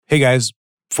Hey guys,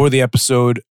 for the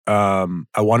episode, I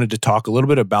wanted to talk a little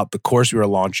bit about the course we are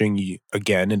launching.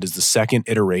 Again, it is the second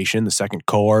iteration, the second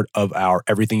cohort of our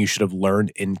Everything You Should Have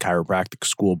Learned in Chiropractic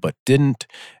School But Didn't.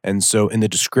 And so in the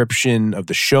description of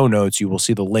the show notes, you will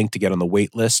see the link to get on the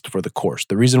wait list for the course.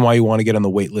 The reason why you want to get on the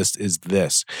wait list is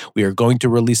this. We are going to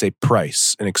release a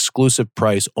price, an exclusive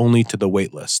price only to the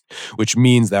wait list, which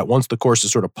means that once the course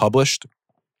is sort of published,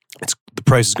 the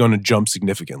price is going to jump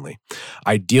significantly.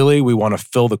 Ideally, we want to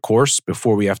fill the course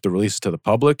before we have to release it to the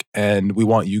public, and we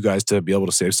want you guys to be able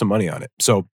to save some money on it.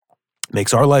 So it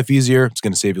makes our life easier. It's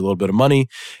going to save you a little bit of money.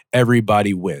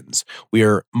 Everybody wins. We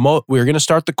are going to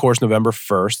start the course November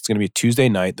 1st. It's going to be a Tuesday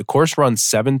night. The course runs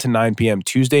 7 to 9 p.m.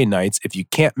 Tuesday nights. If you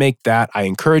can't make that, I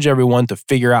encourage everyone to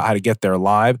figure out how to get there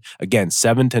live. Again,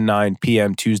 7 to 9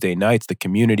 p.m. Tuesday nights. The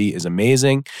community is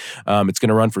amazing. It's going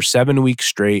to run for 7 weeks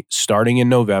straight, starting in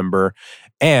November.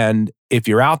 And if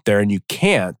you're out there and you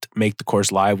can't make the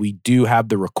course live, we do have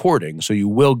the recording. So you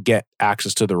will get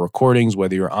access to the recordings,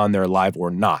 whether you're on there live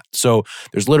or not. So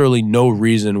there's literally no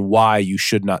reason why you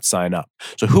should not sign up.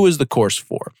 So who is the course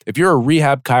for? If you're a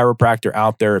rehab chiropractor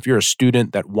out there, if you're a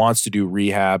student that wants to do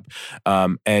rehab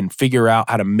and figure out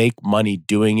how to make money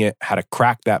doing it, how to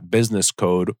crack that business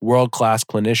code, world-class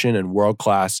clinician and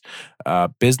world-class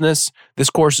business, this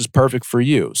course is perfect for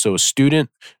you. So a student,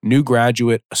 new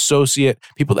graduate, associate,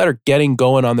 people that are getting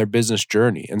going on their business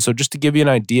journey. And so just to give you an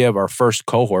idea of our first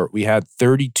cohort, we had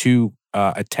 32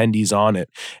 attendees on it.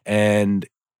 And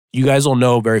you guys will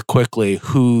know very quickly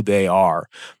who they are.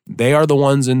 They are the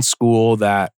ones in school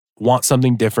that want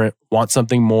something different, want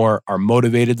something more, are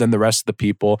motivated than the rest of the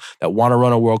people, that want to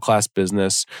run a world-class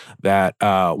business, that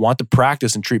want to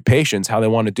practice and treat patients how they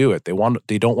want to do it.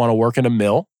 They don't want to work in a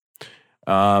mill.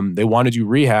 They want to do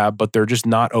rehab, but they're just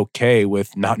not okay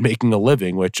with not making a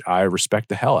living, which I respect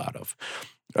the hell out of.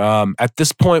 At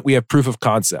this point, we have proof of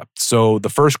concept. So the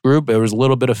first group, there was a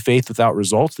little bit of faith without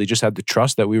results. They just had the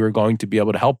trust that we were going to be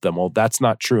able to help them. Well, that's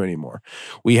not true anymore.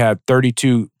 We had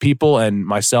 32 people, and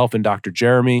myself and Dr.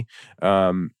 Jeremy,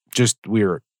 we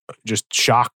were just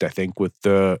shocked, I think, with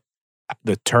the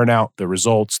turnout, the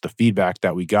results, the feedback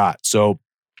that we got. So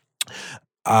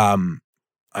I'm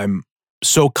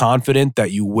so confident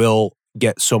that you will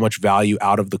get so much value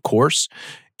out of the course.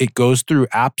 It goes through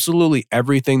absolutely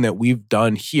everything that we've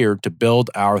done here to build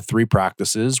our 3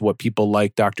 practices, what people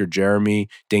like Dr. Jeremy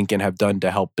Dinkin have done to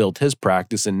help build his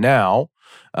practice, and now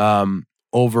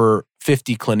over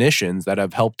 50 clinicians that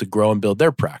have helped to grow and build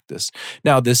their practice.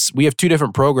 Now, we have 2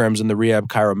 different programs in the Rehab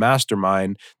Chiro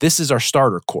Mastermind. This is our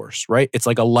starter course, right? It's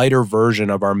like a lighter version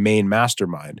of our main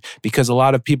mastermind because a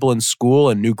lot of people in school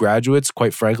and new graduates,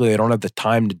 quite frankly, they don't have the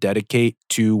time to dedicate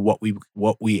to what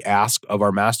we ask of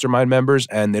our mastermind members,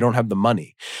 and they don't have the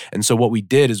money. And so what we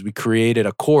did is we created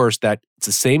a course that it's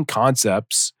the same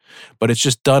concepts, but it's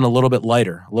just done a little bit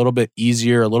lighter, a little bit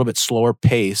easier, a little bit slower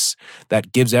pace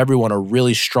that gives everyone a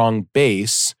really strong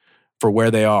base for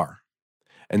where they are.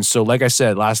 And so, like I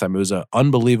said last time, it was an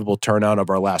unbelievable turnout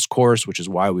of our last course, which is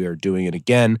why we are doing it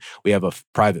again. We have a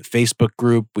private Facebook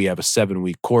group. We have a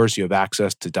 7-week course. You have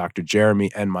access to Dr. Jeremy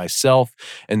and myself.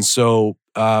 And so,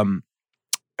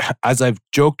 as I've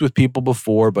joked with people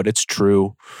before, but it's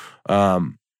true,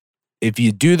 if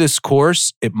you do this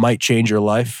course, it might change your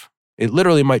life. It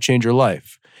literally might change your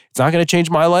life. It's not going to change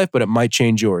my life, but it might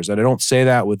change yours. And I don't say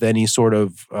that with any sort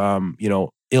of,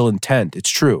 ill intent. It's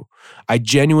true. I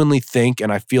genuinely think,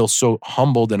 and I feel so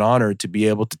humbled and honored to be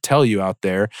able to tell you out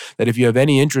there that if you have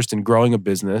any interest in growing a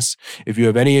business, if you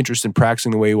have any interest in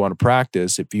practicing the way you want to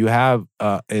practice, if you have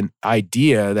an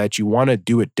idea that you want to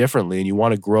do it differently and you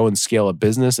want to grow and scale a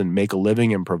business and make a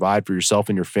living and provide for yourself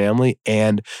and your family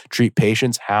and treat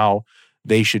patients how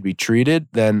they should be treated,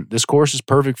 then this course is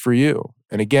perfect for you.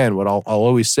 And again, what I'll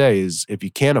always say is if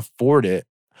you can't afford it,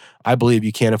 I believe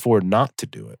you can't afford not to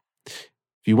do it.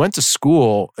 If you went to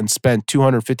school and spent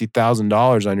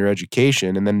 $250,000 on your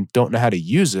education and then don't know how to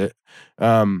use it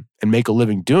and make a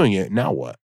living doing it, now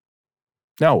what?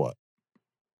 Now what?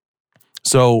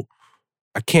 So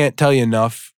I can't tell you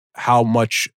enough how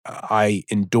much I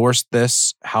endorse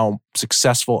this, how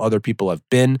successful other people have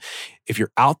been. If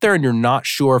you're out there and you're not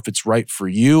sure if it's right for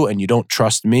you and you don't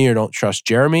trust me or don't trust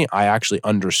Jeremy, I actually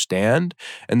understand.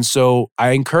 And so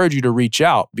I encourage you to reach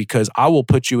out because I will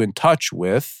put you in touch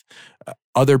with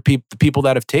other people, the people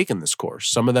that have taken this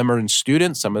course. Some of them are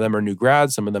students, some of them are new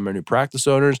grads, some of them are new practice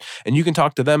owners, and you can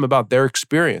talk to them about their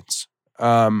experience.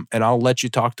 And I'll let you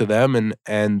talk to them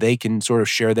and they can sort of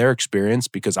share their experience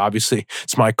because obviously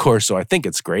it's my course, so I think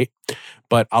it's great.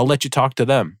 But I'll let you talk to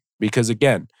them because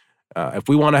again, if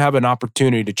we want to have an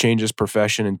opportunity to change this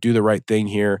profession and do the right thing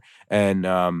here and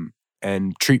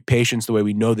and treat patients the way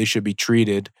we know they should be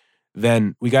treated,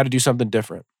 then we got to do something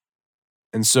different.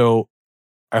 And so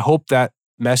I hope that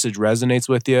message resonates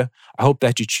with you. I hope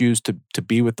that you choose to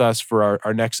be with us for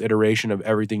our next iteration of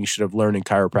everything you should have learned in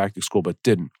chiropractic school but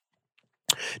didn't.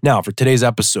 Now, for today's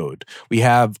episode, we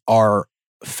have our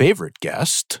favorite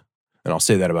guest, and I'll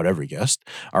say that about every guest,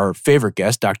 our favorite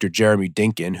guest, Dr. Jeremy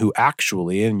Dinkin, who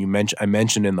actually, and I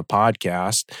mentioned in the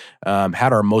podcast,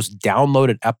 had our most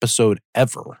downloaded episode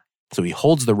ever. So he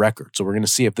holds the record. So we're going to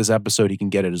see if this episode he can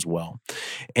get it as well.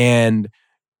 And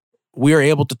we are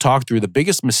able to talk through the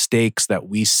biggest mistakes that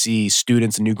we see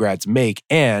students and new grads make,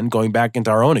 and going back into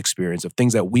our own experience of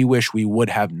things that we wish we would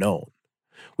have known.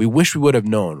 We wish we would have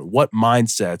known what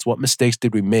mindsets, what mistakes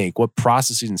did we make, what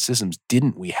processes and systems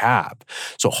didn't we have.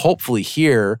 So hopefully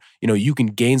here, you can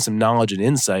gain some knowledge and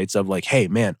insights of like, hey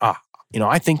man,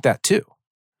 I think that too.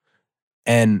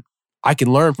 And I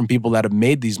can learn from people that have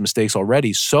made these mistakes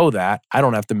already so that I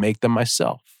don't have to make them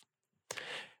myself.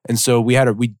 And so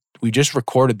we just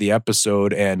recorded the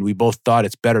episode and we both thought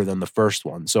it's better than the first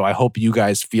one. So I hope you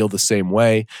guys feel the same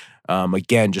way.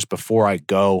 Again, just before I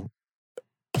go,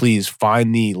 please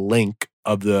find the link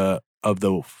of the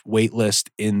wait list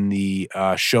in the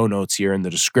show notes here in the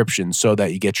description so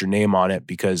that you get your name on it,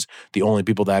 because the only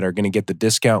people that are going to get the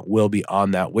discount will be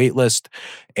on that wait list.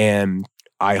 And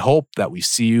I hope that we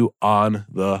see you on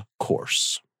the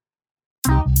course.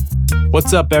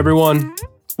 What's up, everyone?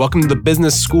 Welcome to the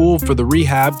Business School for the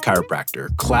Rehab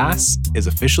Chiropractor. Class is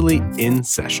officially in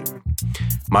session.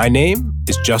 My name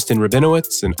is Justin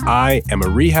Rabinowitz, and I am a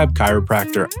rehab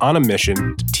chiropractor on a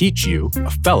mission to teach you, a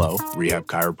fellow rehab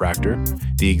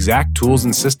chiropractor, the exact tools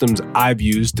and systems I've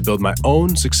used to build my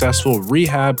own successful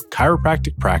rehab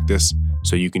chiropractic practice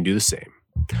so you can do the same.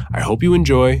 I hope you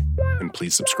enjoy, and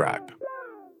please subscribe.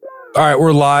 All right,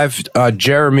 we're live.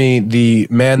 Jeremy, the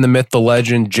man, the myth, the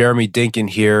legend, Jeremy Dinkin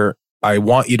here. I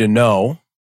want you to know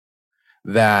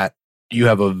that you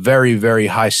have a very, very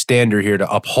high standard here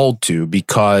to uphold to,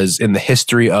 because in the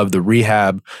history of the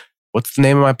rehab, what's the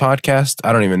name of my podcast?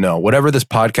 I don't even know. Whatever this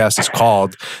podcast is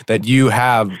called, that you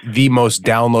have the most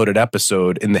downloaded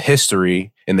episode in the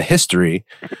history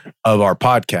of our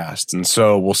podcast. And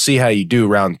so we'll see how you do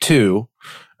round two.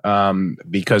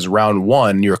 Because round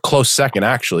one, you're a close second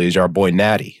actually, is our boy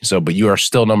Natty. But you are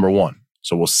still number one.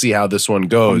 So we'll see how this one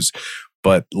goes.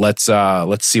 But let's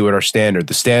see what the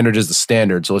standard is the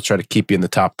standard. So let's try to keep you in the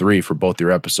top 3 for both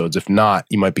your episodes. If not,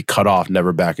 you might be cut off,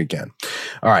 never back again.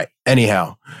 All right.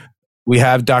 Anyhow, we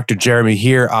have Dr. Jeremy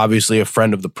here, obviously a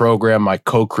friend of the program, my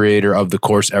co-creator of the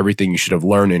course, Everything You Should Have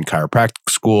Learned in Chiropractic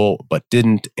School, but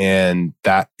didn't. And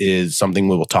that is something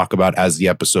we will talk about as the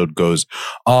episode goes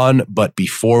on. But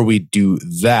before we do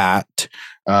that,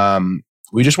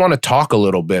 we just want to talk a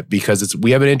little bit because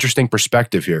we have an interesting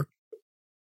perspective here.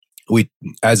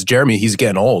 As Jeremy, he's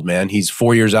getting old, man. He's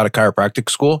 4 years out of chiropractic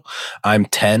school. I'm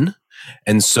 10.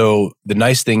 And so the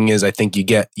nice thing is I think you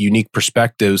get unique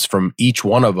perspectives from each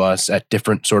one of us at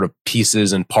different sort of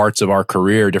pieces and parts of our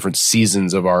career, different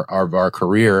seasons of our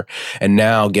career. And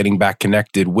now getting back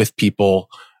connected with people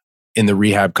in the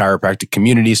rehab chiropractic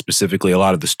community, specifically a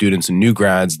lot of the students and new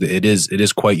grads, it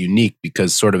is quite unique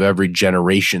because sort of every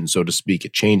generation, so to speak,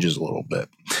 it changes a little bit.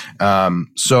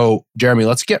 So Jeremy,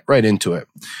 let's get right into it.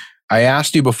 I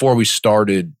asked you before we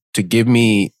started to give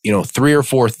me, 3 or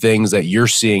 4 things that you're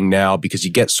seeing now, because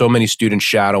you get so many students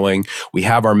shadowing. We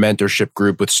have our mentorship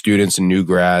group with students and new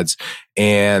grads,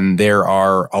 and there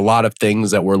are a lot of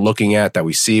things that we're looking at that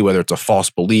we see, whether it's a false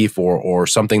belief or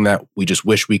something that we just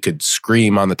wish we could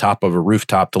scream on the top of a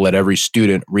rooftop to let every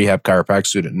student, rehab chiropractic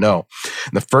student, know.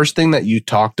 And the first thing that you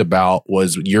talked about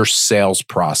was your sales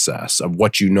process of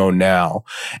what you know now,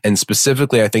 and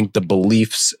specifically, I think the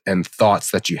beliefs and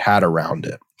thoughts that you had around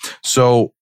it.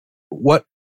 So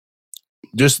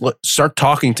start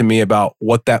talking to me about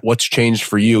what's changed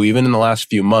for you, even in the last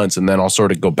few months, and then I'll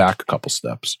sort of go back a couple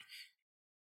steps.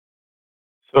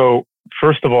 So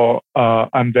first of all,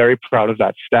 I'm very proud of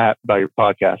that stat about your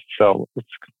podcast. So let's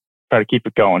try to keep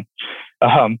it going.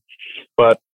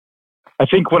 But I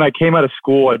think when I came out of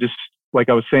school, I just, like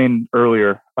I was saying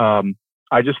earlier,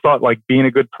 I just thought like being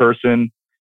a good person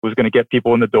was going to get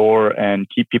people in the door and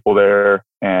keep people there.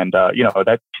 And,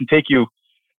 that can take you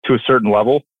to a certain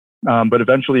level, but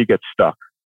eventually you get stuck.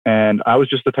 And I was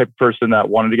just the type of person that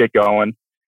wanted to get going.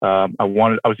 I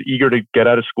was eager to get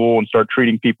out of school and start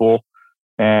treating people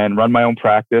and run my own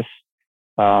practice.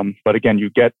 But again,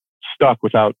 you get stuck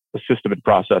without a system and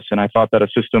process. And I thought that a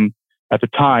system at the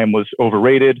time was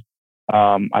overrated.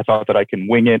 I thought that I can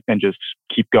wing it and just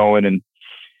keep going and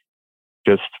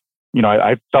just,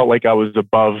 I felt like I was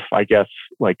above, I guess,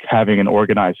 like having an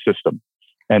organized system.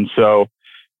 And so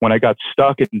when I got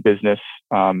stuck in business,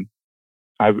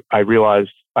 I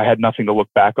realized I had nothing to look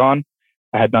back on.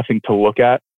 I had nothing to look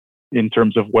at in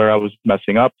terms of where I was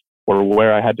messing up or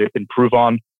where I had to improve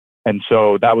on. And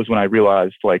so that was when I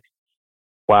realized, like,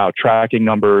 wow, tracking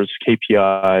numbers,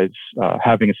 KPIs,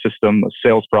 having a system, a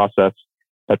sales process,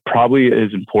 that probably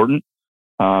is important.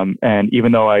 And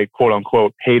even though I, quote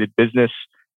unquote, hated business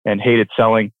and hated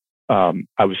selling,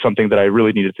 I was something that I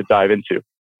really needed to dive into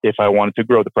if I wanted to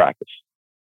grow the practice.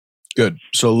 Good.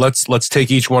 So let's take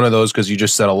each one of those, because you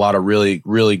just said a lot of really,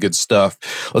 really good stuff.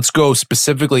 Let's go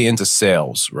specifically into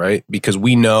sales, right? Because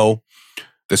we know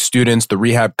the students, the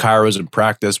rehab chiros in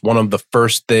practice, one of the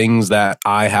first things that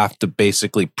I have to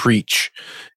basically preach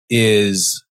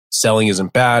is selling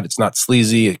isn't bad. It's not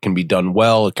sleazy. It can be done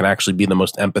well. It can actually be the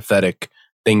most empathetic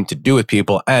thing to do with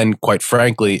people. And quite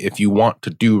frankly, if you want to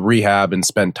do rehab and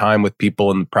spend time with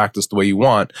people and practice the way you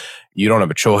want, you don't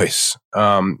have a choice.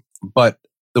 But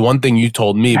the one thing you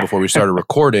told me before we started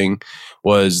recording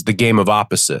was the game of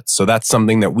opposites. So that's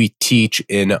something that we teach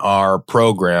in our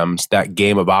programs, that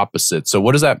game of opposites. So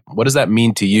what does that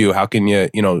mean to you? How can you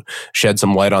shed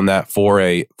some light on that for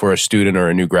a student or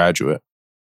a new graduate?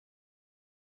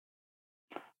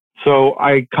 So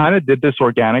I kind of did this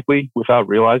organically without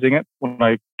realizing it when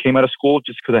I came out of school,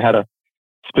 just because I had a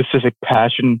specific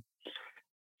passion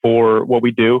for what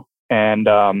we do. And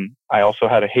I also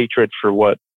had a hatred for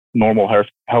what normal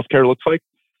healthcare looks like.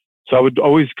 So I would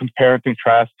always compare and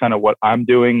contrast kind of what I'm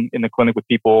doing in the clinic with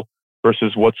people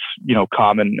versus what's,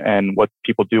 common and what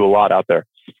people do a lot out there.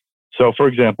 So for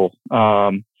example,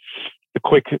 the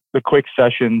quick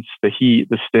sessions, the heat,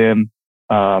 the stim,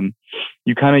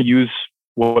 you kind of use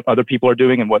what other people are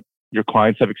doing and what your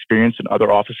clients have experienced in other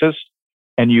offices,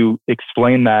 and you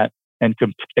explain that and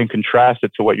contrast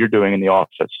it to what you're doing in the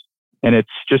office. And it's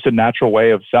just a natural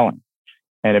way of selling,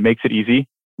 and it makes it easy.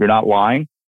 You're not lying.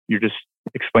 You're just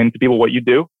explaining to people what you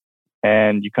do,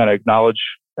 and you kind of acknowledge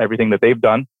everything that they've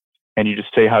done, and you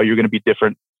just say how you're going to be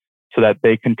different so that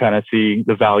they can kind of see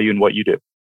the value in what you do.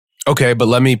 Okay, but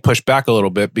let me push back a little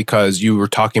bit, because you were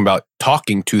talking about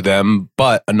talking to them,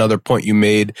 but another point you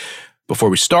made before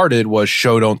we started was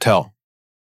show, don't tell.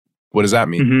 What does that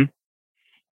mean?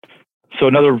 Mm-hmm. So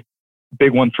another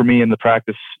big one for me in the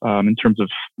practice, in terms of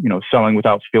selling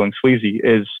without feeling sleazy,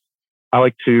 is I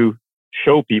like to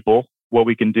show people what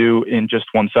we can do in just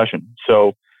one session.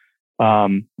 So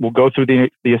we'll go through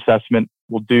the assessment,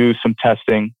 we'll do some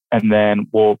testing, and then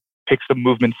we'll pick some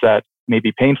movements that may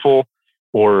be painful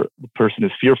or the person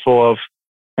is fearful of,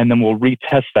 and then we'll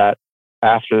retest that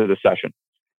after the session.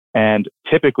 And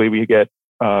typically we get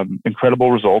incredible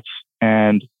results.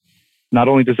 And not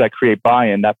only does that create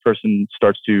buy-in, that person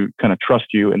starts to kind of trust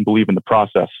you and believe in the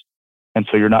process. And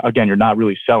so you're not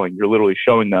really selling. You're literally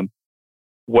showing them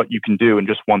what you can do in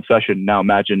just one session. Now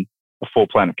imagine a full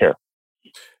plan of care.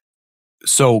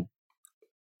 So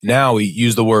now we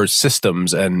use the word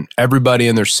systems, and everybody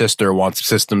and their sister wants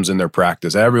systems in their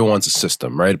practice. Everyone wants a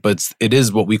system, right? But it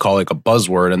is what we call like a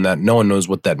buzzword, and that no one knows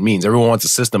what that means. Everyone wants a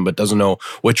system, but doesn't know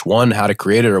which one, how to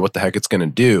create it, or what the heck it's going to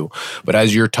do. But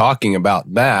as you're talking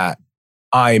about that,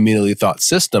 I immediately thought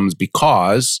systems,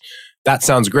 because that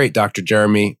sounds great, Dr.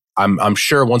 Jeremy. I'm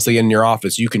sure once they get in your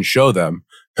office, you can show them,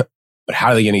 but how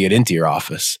are they going to get into your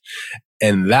office?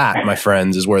 And that, my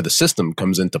friends, is where the system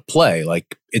comes into play.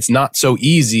 Like, it's not so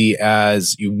easy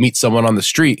as you meet someone on the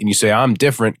street and you say, I'm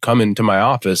different, come into my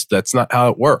office. That's not how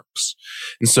it works.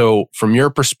 And so from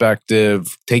your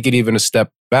perspective, take it even a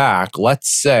step back. Let's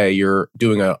say you're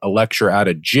doing a lecture at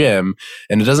a gym,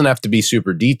 and it doesn't have to be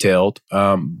super detailed,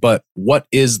 but what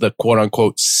is the quote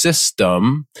unquote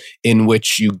system in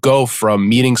which you go from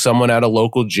meeting someone at a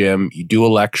local gym, you do a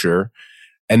lecture,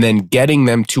 and then getting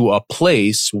them to a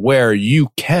place where you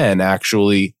can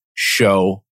actually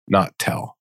show, not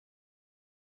tell?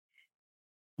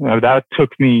 That took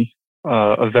me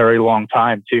a very long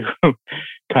time to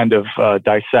kind of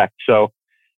dissect. So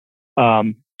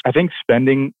I think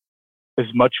spending as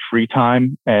much free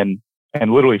time and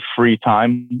literally free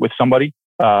time with somebody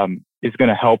is going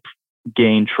to help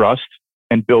gain trust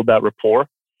and build that rapport.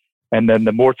 And then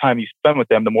the more time you spend with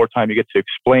them, the more time you get to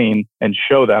explain and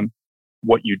show them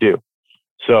what you do.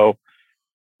 So,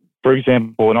 for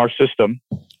example, in our system,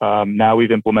 now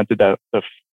we've implemented the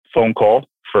phone call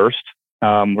first,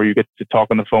 where you get to talk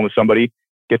on the phone with somebody,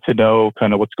 get to know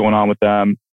kind of what's going on with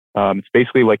them. It's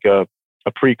basically like a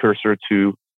precursor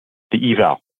to the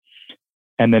eval.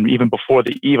 And then even before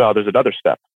the eval, there's another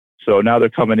step. So now they're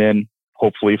coming in,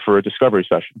 hopefully, for a discovery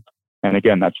session. And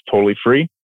again, that's totally free.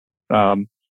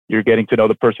 You're getting to know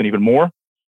the person even more.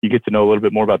 You get to know a little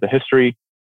bit more about the history.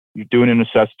 You're doing an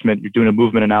assessment. You're doing a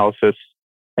movement analysis.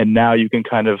 And now you can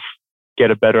kind of get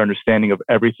a better understanding of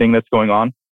everything that's going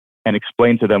on and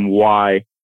explain to them why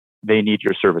they need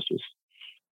your services.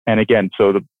 And again,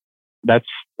 that's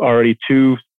already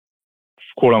two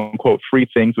quote unquote free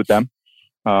things with them.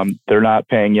 They're not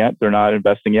paying yet. They're not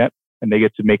investing yet, and they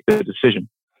get to make the decision.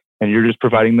 And you're just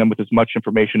providing them with as much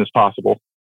information as possible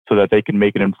so that they can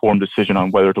make an informed decision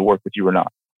on whether to work with you or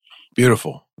not.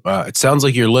 Beautiful. It sounds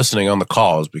like you're listening on the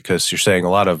calls because you're saying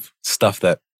a lot of stuff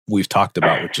that we've talked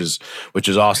about, which is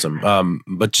awesome.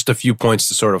 But just a few points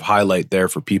to sort of highlight there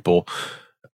for people.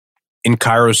 In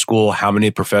Chiro school, how many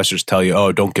professors tell you,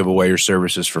 oh, don't give away your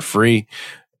services for free?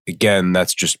 Again,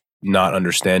 that's just not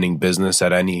understanding business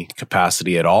at any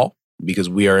capacity at all, because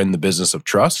we are in the business of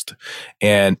trust.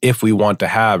 And if we want to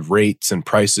have rates and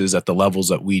prices at the levels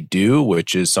that we do,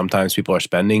 which is sometimes people are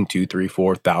spending $2,000,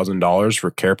 $3,000, $4,000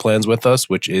 for care plans with us,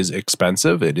 which is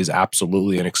expensive. It is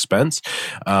absolutely an expense.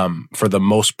 For the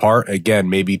most part, again,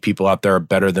 maybe people out there are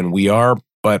better than we are,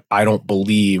 but I don't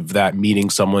believe that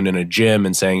meeting someone in a gym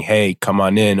and saying, hey, come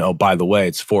on in. Oh, by the way,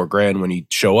 it's $4,000 when you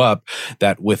show up,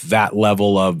 that with that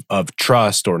level of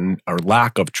trust or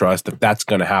lack of trust, that's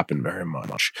going to happen very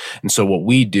much. And so what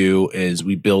we do is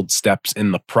we build steps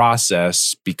in the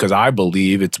process because I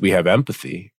believe we have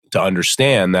empathy to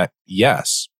understand that,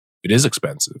 yes, it is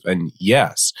expensive. And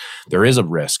yes, there is a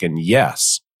risk. And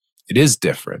yes, it is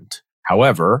different.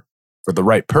 However, for the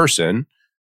right person,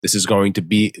 this is going to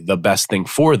be the best thing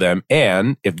for them.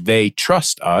 And if they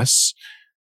trust us,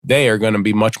 they are going to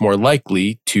be much more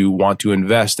likely to want to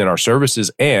invest in our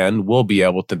services, and we'll be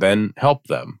able to then help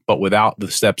them. But without the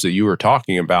steps that you were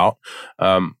talking about,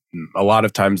 a lot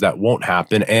of times that won't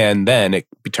happen. And then it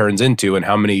turns into, and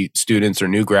how many students or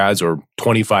new grads or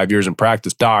 25 years in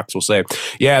practice docs will say,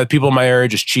 yeah, the people in my area are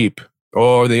just cheap,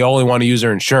 or they only want to use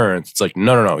their insurance. It's like,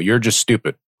 no, you're just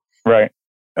stupid. Right.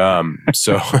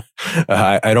 So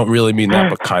I don't really mean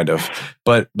that, but kind of.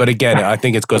 But again, I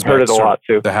think it goes back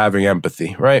to having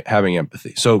empathy, right? Having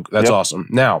empathy. So that's awesome.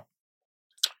 Now,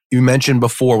 you mentioned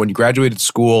before when you graduated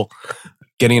school,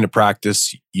 getting into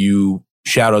practice, you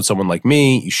shadowed someone like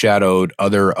me. You shadowed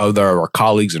other our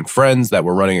colleagues and friends that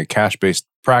were running a cash-based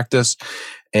practice.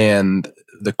 And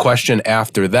the question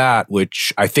after that,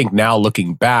 which I think now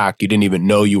looking back, you didn't even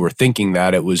know you were thinking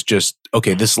that. It was just,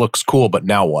 okay, this looks cool, but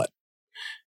now what?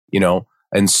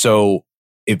 And so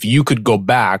if you could go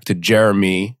back to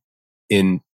Jeremy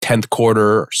in 10th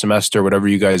quarter semester, whatever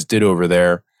you guys did over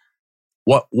there,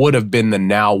 what would have been the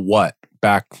now what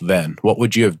back then? What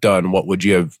would you have done? What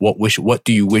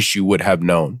do you wish you would have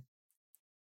known?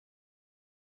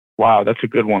 Wow, that's a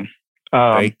good one.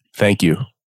 Right. Thank you.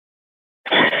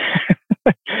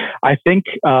 I think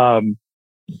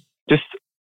just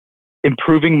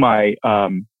improving my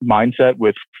mindset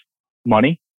with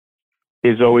money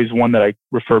is always one that I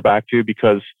refer back to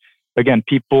because, again,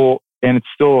 people, and it's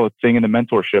still a thing in the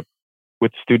mentorship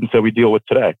with students that we deal with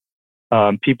today.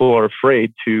 People are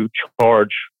afraid to charge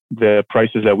the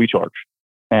prices that we charge.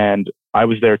 And I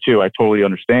was there too. I totally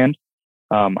understand.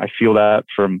 I feel that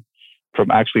from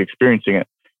actually experiencing it.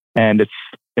 And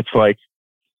it's like,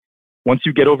 once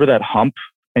you get over that hump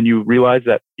and you realize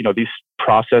that, these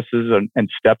processes and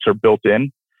steps are built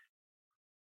in,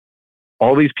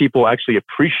 all these people actually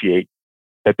appreciate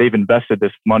that they've invested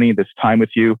this money, this time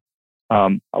with you.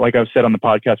 Like I've said on the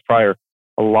podcast prior,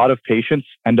 a lot of patients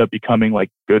end up becoming like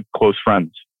good, close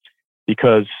friends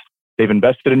because they've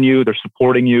invested in you, they're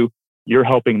supporting you, you're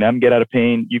helping them get out of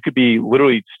pain. You could be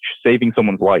literally saving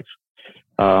someone's life.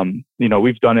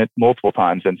 We've done it multiple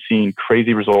times and seen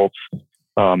crazy results.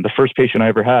 The first patient I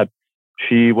ever had,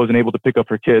 she wasn't able to pick up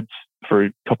her kids for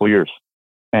a couple of years.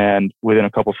 And within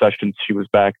a couple sessions, she was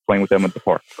back playing with them at the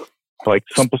park. Like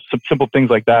simple things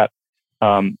like that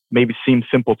maybe seem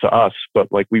simple to us,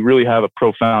 but like we really have a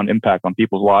profound impact on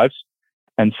people's lives.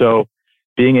 And so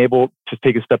being able to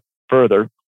take a step further,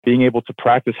 being able to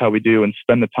practice how we do and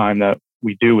spend the time that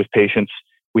we do with patients,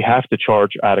 we have to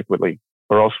charge adequately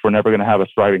or else we're never going to have a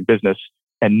thriving business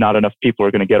and not enough people are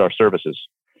going to get our services.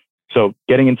 So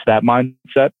getting into that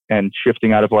mindset and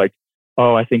shifting out of like,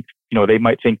 oh, I think, they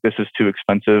might think this is too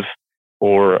expensive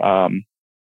or,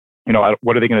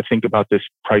 what are they going to think about this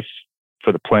price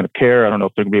for the plan of care? I don't know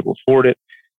if they're going to be able to afford it.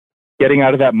 Getting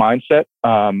out of that mindset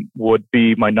would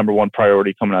be my number one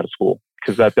priority coming out of school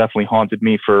because that definitely haunted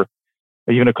me for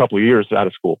even a couple of years out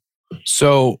of school.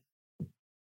 So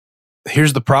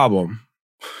here's the problem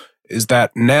is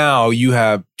that now you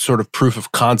have sort of proof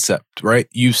of concept, right?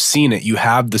 You've seen it. You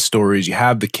have the stories. You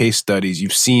have the case studies.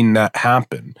 You've seen that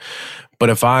happen. But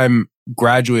if I'm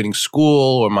graduating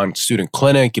school or I'm on student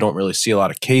clinic, you don't really see a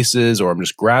lot of cases, or I'm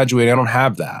just graduating, I don't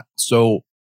have that. So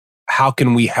how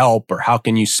can we help, or how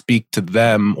can you speak to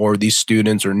them or these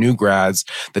students or new grads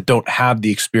that don't have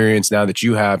the experience now that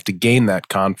you have to gain that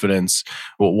confidence?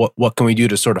 Well, what can we do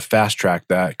to sort of fast track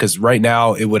that? Because right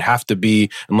now it would have to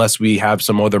be, unless we have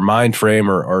some other mind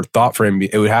frame or thought frame,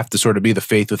 it would have to sort of be the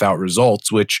faith without results,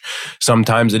 which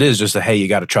sometimes it is just a, hey, you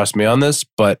got to trust me on this.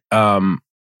 But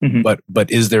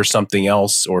but is there something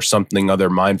else or something other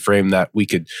mind frame that we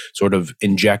could sort of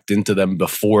inject into them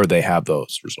before they have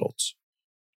those results?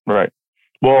 Right.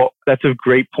 Well, that's a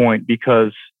great point,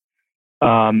 because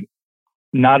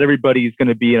not everybody is going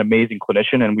to be an amazing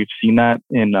clinician. And we've seen that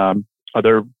in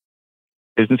other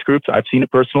business groups. I've seen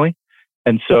it personally.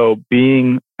 And so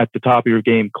being at the top of your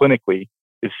game clinically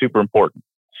is super important.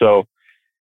 So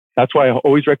that's why I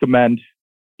always recommend,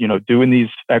 doing these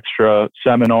extra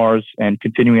seminars and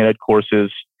continuing ed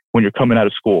courses when you're coming out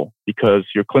of school, because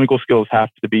your clinical skills have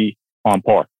to be on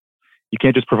par. You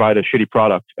can't just provide a shitty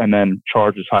product and then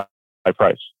charge as high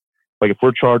price. Like, if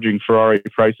we're charging Ferrari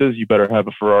prices, you better have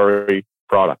a Ferrari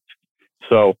product.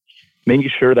 So making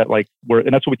sure that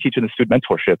and that's what we teach in the student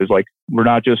mentorship, is we're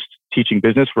not just teaching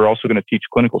business, we're also going to teach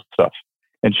clinical stuff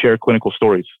and share clinical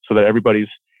stories so that everybody's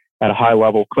at a high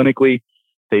level clinically.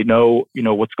 They know,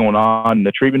 what's going on in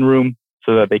the treatment room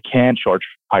so that they can charge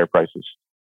higher prices.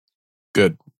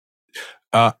 Good.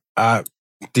 I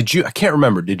can't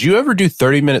remember, did you ever do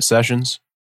 30-minute sessions?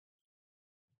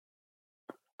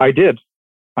 I did.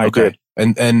 I did.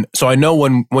 And so I know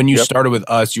when you started with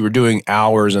us, you were doing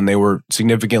hours and they were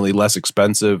significantly less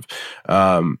expensive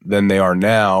than they are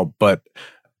now. But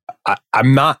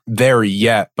I'm not there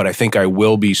yet, but I think I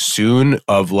will be soon.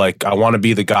 I want to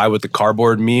be the guy with the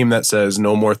cardboard meme that says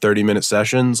no more 30-minute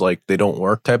sessions, like they don't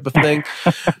work type of thing.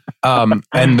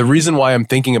 And the reason why I'm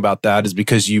thinking about that is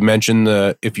because you mentioned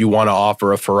if you want to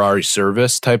offer a Ferrari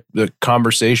service type the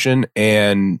conversation.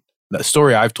 And the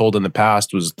story I've told in the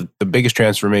past was the biggest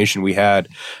transformation we had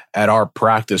at our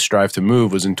practice, Strive to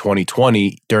Move, was in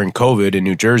 2020 during COVID in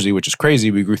New Jersey, which is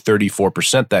crazy. We grew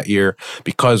 34% that year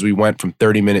because we went from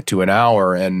 30-minute to an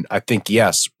hour. And I think,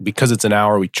 yes, because it's an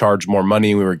hour, we charge more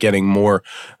money. We were getting more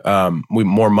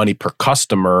money per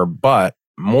customer. But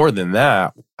more than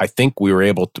that, I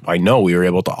know we were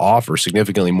able to offer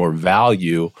significantly more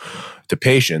value to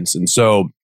patients. And so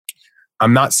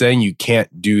I'm not saying you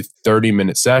can't do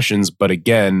 30-minute sessions, but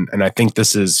again, and I think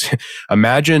this is,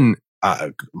 imagine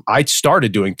I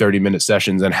started doing 30-minute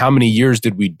sessions, and how many years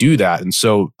did we do that? And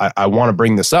so I want to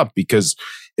bring this up because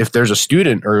if there's a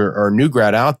student or a new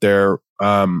grad out there,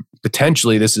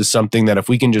 potentially this is something that if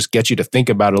we can just get you to think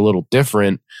about a little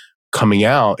different coming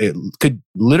out, it could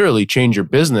literally change your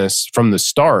business from the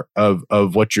start of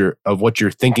what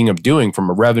you're thinking of doing from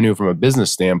a revenue, from a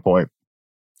business standpoint.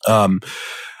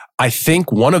 I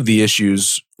think one of the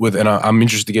issues and I'm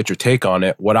interested to get your take on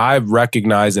it, what I've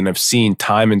recognized and have seen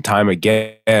time and time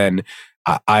again,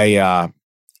 I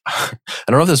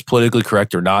don't know if this is politically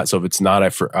correct or not. So if it's not,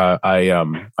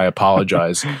 I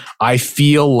apologize. I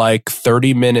feel like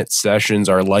 30-minute sessions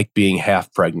are like being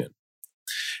half pregnant.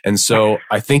 And so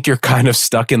I think you're kind of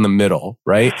stuck in the middle,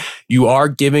 right? You are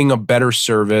giving a better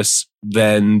service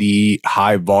than the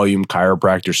high volume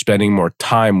chiropractor, spending more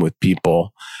time with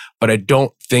people. But I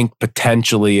don't think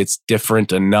potentially it's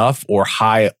different enough or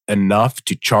high enough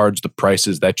to charge the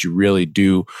prices that you really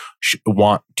do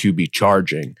want to be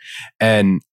charging.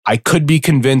 And I could be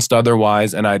convinced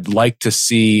otherwise, and I'd like to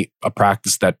see a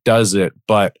practice that does it,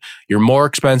 but you're more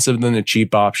expensive than the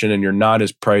cheap option and you're not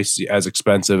as pricey, as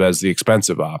expensive as the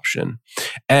expensive option.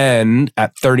 And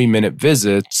at 30-minute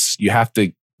visits, you have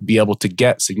to be able to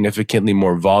get significantly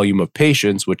more volume of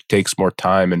patients, which takes more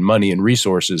time and money and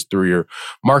resources through your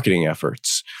marketing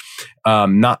efforts.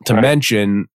 Not to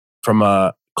mention, from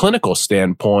a clinical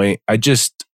standpoint,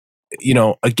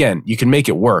 again, you can make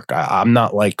it work. I'm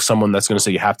not like someone that's going to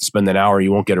say you have to spend an hour,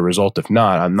 you won't get a result if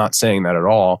not. I'm not saying that at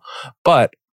all.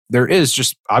 But there is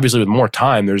just, obviously with more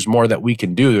time, there's more that we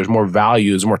can do. There's more value,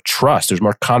 there's more trust, there's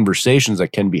more conversations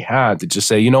that can be had to just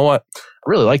say, you know what? I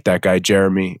really like that guy,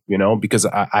 Jeremy, because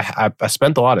I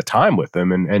spent a lot of time with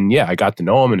him and yeah, I got to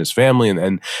know him and his family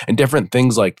and different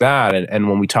things like that. And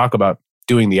when we talk about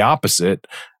doing the opposite,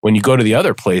 when you go to the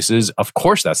other places, of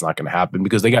course that's not going to happen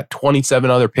because they got 27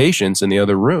 other patients in the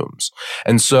other rooms.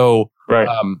 And so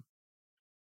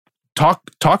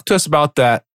talk to us about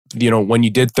that, when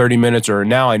you did 30 minutes or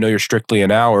now I know you're strictly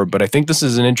an hour, but I think this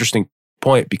is an interesting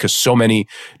point because so many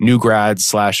new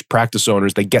grads / practice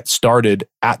owners, they get started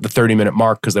at the 30-minute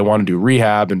mark because they want to do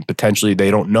rehab and potentially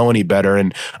they don't know any better.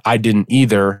 And I didn't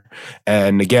either.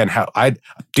 And again, I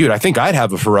think I'd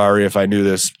have a Ferrari if I knew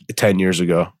this 10 years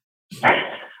ago.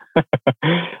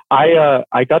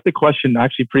 I got the question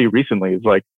actually pretty recently. It's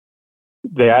like,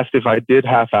 they asked if I did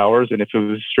half hours and if it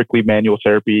was strictly manual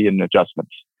therapy and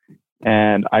adjustments.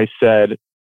 And I said,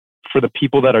 for the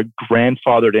people that are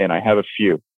grandfathered in, I have a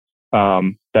few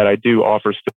that I do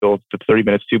offer still the 30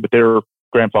 minutes to, but they're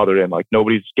grandfathered in. Like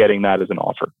nobody's getting that as an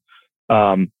offer.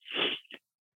 I'm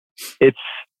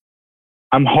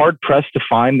hard pressed to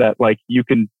find that like you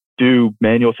can do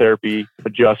manual therapy,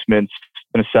 adjustments,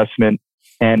 an assessment,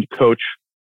 and coach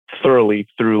thoroughly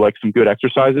through like some good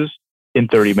exercises in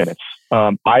 30 minutes.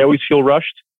 I always feel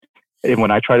rushed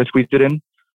when I try to squeeze it in.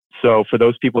 So for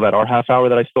those people that are half hour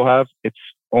that I still have, it's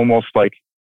almost like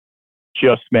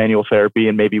just manual therapy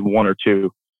and maybe one or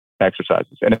two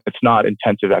exercises. And it's not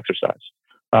intensive exercise.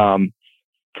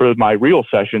 For my real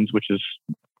sessions, which is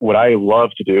what I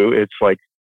love to do,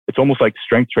 it's almost like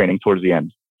strength training towards the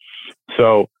end.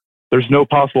 So there's no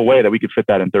possible way that we could fit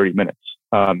that in 30 minutes.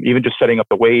 Even just setting up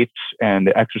the weights and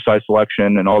the exercise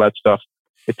selection and all that stuff,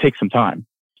 it takes some time.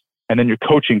 And then you're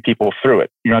coaching people through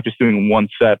it. You're not just doing one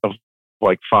set of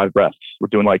like 5 reps. We're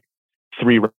doing like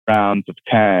 3 rounds of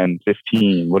 10,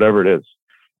 15, whatever it is.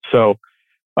 So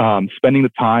spending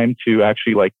the time to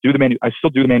actually like I still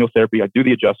do the manual therapy. I do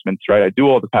the adjustments, right? I do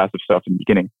all the passive stuff in the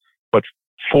beginning, but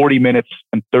 40 minutes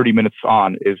and 30 minutes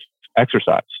on is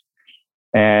exercise.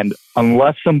 And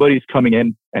unless somebody's coming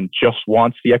in and just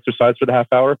wants the exercise for the half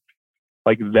hour,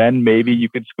 like then maybe you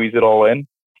could squeeze it all in,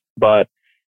 but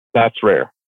that's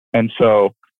rare. And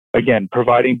so again,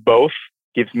 providing both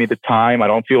gives me the time. I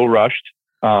don't feel rushed.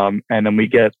 And then we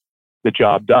get the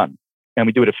job done and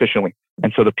we do it efficiently.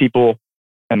 And so the people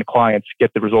and the clients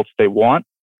get the results they want.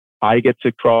 I get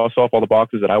to cross off all the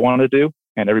boxes that I want to do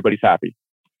and everybody's happy.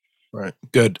 Right.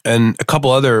 Good. And a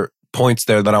couple other points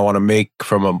there that I want to make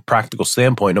from a practical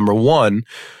standpoint. Number one,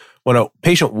 when a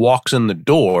patient walks in the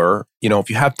door, if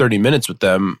you have 30 minutes with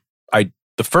them,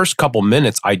 the first couple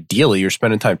minutes, ideally, you're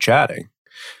spending time chatting,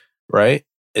 right?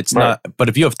 It's right. Not, but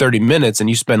if you have 30 minutes and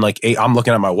you spend like 8, I'm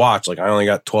looking at my watch, like I only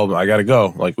got 12, I got to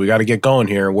go. Like we got to get going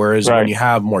here. Whereas when you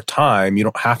have more time, you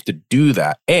don't have to do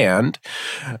that. And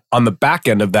on the back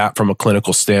end of that, from a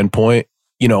clinical standpoint,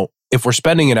 if we're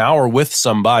spending an hour with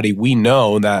somebody, we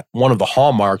know that one of the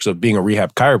hallmarks of being a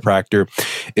rehab chiropractor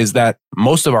is that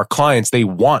most of our clients, they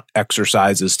want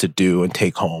exercises to do and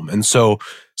take home. And so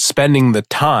spending the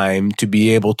time to be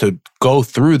able to go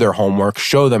through their homework,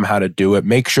 show them how to do it,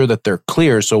 make sure that they're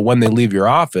clear. So when they leave your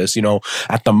office,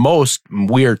 at the most,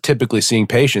 we are typically seeing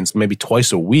patients maybe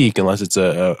twice a week, unless it's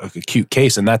a acute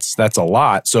case. And that's a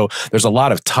lot. So there's a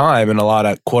lot of time and a lot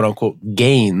of quote unquote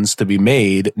gains to be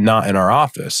made, not in our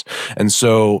office. And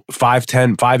so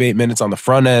 8 minutes on the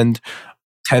front end,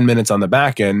 10 minutes on the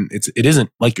back end, it isn't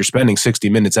like you're spending 60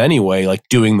 minutes anyway, like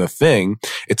doing the thing.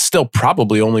 It's still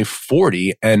probably only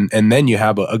 40, and then you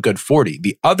have a good 40.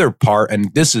 The other part,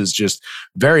 and this is just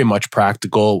very much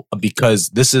practical because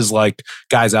this is like,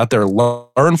 guys out there,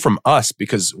 learn from us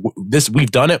because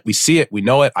we've done it, we see it, we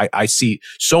know it. I see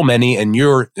so many, and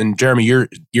Jeremy,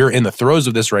 you're in the throes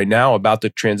of this right now, about to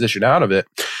transition out of it.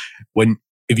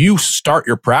 If you start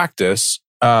your practice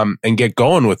and get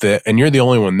going with it, and you're the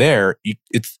only one there,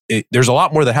 there's a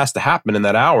lot more that has to happen in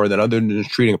that hour than other than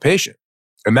just treating a patient.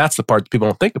 And that's the part that people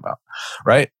don't think about,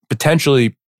 right?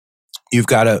 Potentially, you've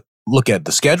got to look at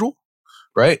the schedule,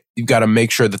 right? You've got to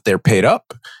make sure that they're paid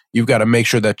up. You've got to make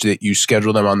sure that you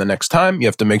schedule them on the next time. You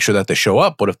have to make sure that they show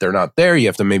up. What if they're not there? You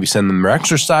have to maybe send them their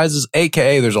exercises,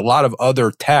 AKA there's a lot of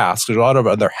other tasks. There's a lot of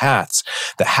other hats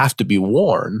that have to be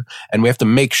worn, and we have to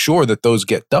make sure that those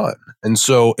get done. And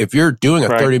so if you're doing a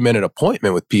 30-minute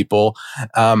appointment with people,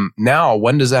 now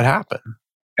when does that happen?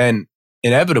 And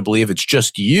inevitably, if it's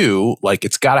just you, like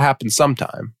it's got to happen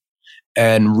sometime.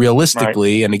 And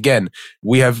realistically, and again,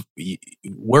 you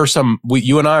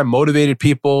and I are motivated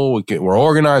people. We're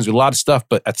organized with a lot of stuff,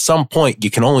 but at some point, you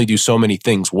can only do so many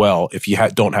things well if you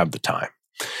don't have the time.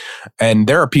 And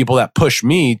there are people that push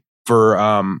me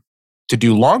to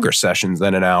do longer sessions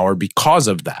than an hour because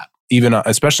of that. Even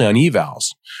especially on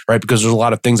evals, right? Because there's a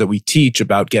lot of things that we teach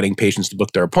about getting patients to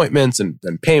book their appointments and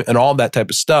pay and all that type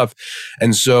of stuff.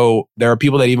 And so there are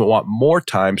people that even want more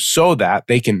time so that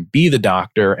they can be the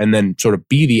doctor and then sort of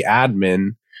be the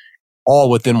admin all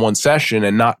within one session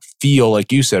and not feel,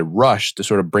 like you said, rushed to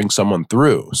sort of bring someone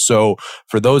through. So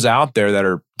for those out there that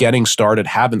are getting started,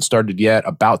 haven't started yet,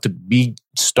 about to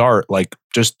start, like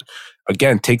just,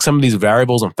 again, take some of these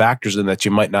variables and factors in that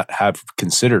you might not have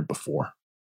considered before.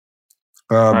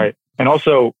 Right. And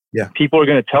also, people are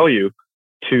going to tell you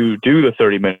to do the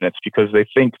 30 minutes because they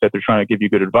think that they're trying to give you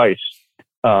good advice.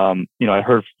 I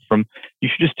heard you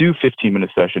should just do 15-minute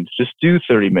sessions. Just do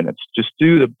 30 minutes. Just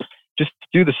do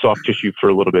the soft tissue for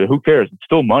a little bit. Who cares? It's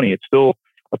still money. It's still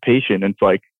a patient. And it's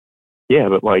like, yeah,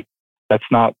 but like that's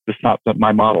not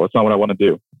my model. It's not what I want to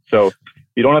do. So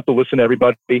you don't have to listen to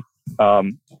everybody.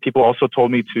 People also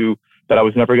told me that I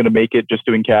was never going to make it just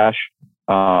doing cash,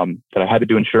 that I had to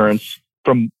do insurance,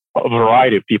 from a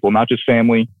variety of people, not just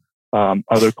family,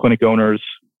 other clinic owners.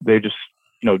 They just,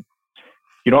 you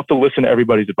don't have to listen to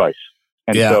everybody's advice.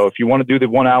 And so if you want to do the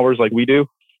 1 hours like we do,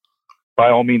 by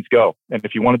all means go. And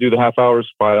if you want to do the half hours,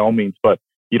 by all means, but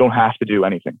you don't have to do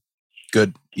anything.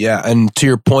 Good. Yeah. And to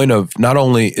your point of, not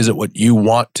only is it what you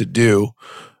want to do,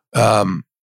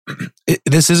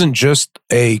 this isn't just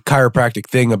a chiropractic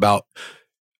thing about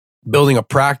building a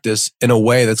practice in a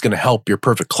way that's going to help your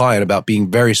perfect client, about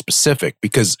being very specific.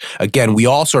 Because again, we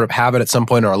all sort of have it at some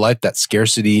point in our life, that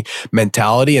scarcity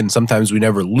mentality, and sometimes we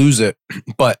never lose it.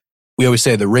 But we always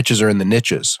say the riches are in the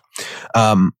niches.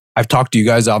 I've talked to you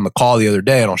guys on the call the other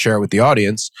day, and I'll share it with the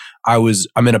audience.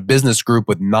 I'm in a business group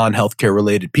with non-healthcare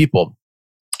related people.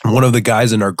 One of the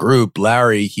guys in our group,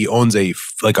 Larry, he owns an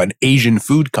Asian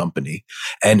food company.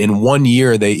 And in 1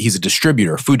 year, he's a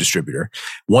distributor, a food distributor.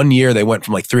 1 year, they went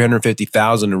from like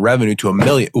 350,000 in revenue to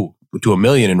 $1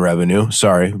 million in revenue.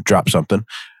 Sorry, dropped something.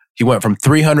 He went from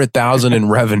 300,000 in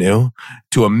revenue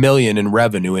to $1 million in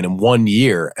revenue in 1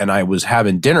 year. And I was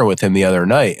having dinner with him the other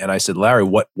night, and I said, Larry,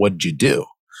 what did you do?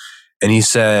 And he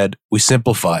said, we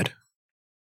simplified.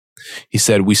 He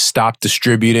said, we stopped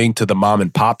distributing to the mom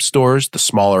and pop stores, the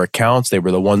smaller accounts. They were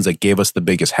the ones that gave us the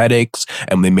biggest headaches,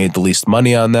 and we made the least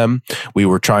money on them. We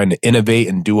were trying to innovate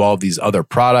and do all these other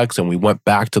products, and we went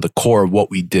back to the core of what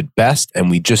we did best,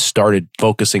 and we just started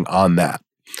focusing on that.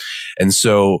 And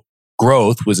so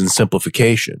growth was in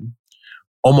simplification.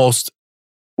 Almost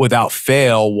without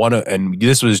fail, and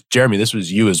this was, Jeremy, this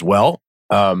was you as well.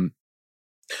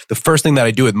 The first thing that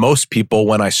I do with most people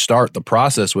when I start the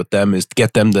process with them is to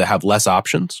get them to have less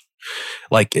options.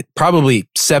 Probably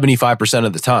 75%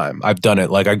 of the time I've done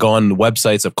it. Like, I go on the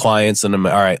websites of clients and I'm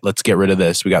all right, let's get rid of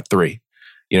this. We got 3.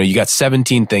 You got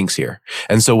 17 things here.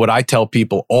 And so what I tell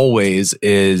people always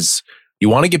is, you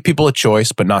want to give people a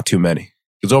choice, but not too many.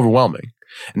 It's overwhelming.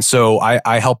 And so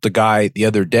I helped a guy the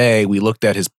other day. We looked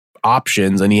at his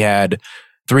options, and he had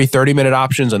 3 30-minute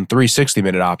options and 3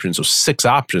 60-minute options. So 6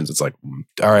 options. It's like,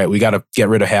 all right, we got to get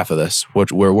rid of half of this.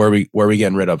 Where are we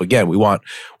getting rid of? Again, we want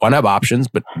to have options,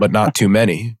 but not too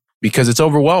many, because it's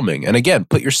overwhelming. And again,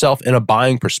 put yourself in a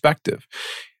buying perspective.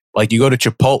 Like, you go to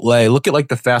Chipotle, look at like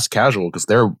the fast casual, because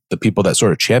they're the people that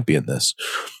sort of champion this.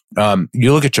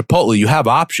 You look at Chipotle, you have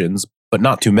options, but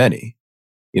not too many.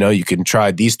 You can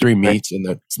try these 3 meats, and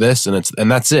that's this,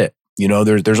 and that's it.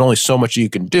 There's only so much you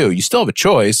can do. You still have a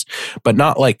choice, but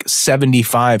not like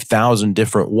 75,000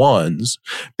 different ones,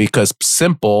 because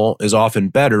simple is often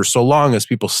better, so long as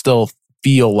people still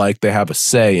feel like they have a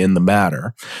say in the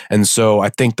matter. And so I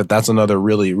think that that's another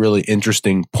really, really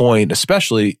interesting point,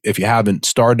 especially if you haven't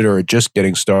started or are just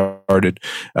getting started,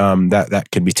 that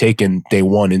can be taken day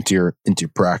one into your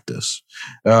practice.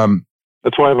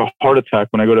 That's why I have a heart attack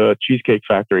when I go to a Cheesecake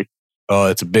Factory. Oh,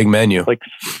 it's a big menu.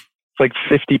 It's like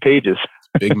 50 pages.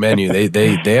 Big menu.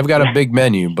 They have got a big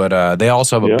menu, but they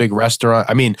also have a big restaurant.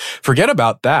 I mean, forget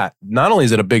about that. Not only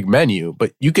is it a big menu,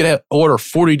 but you could order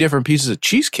 40 different pieces of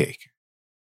cheesecake.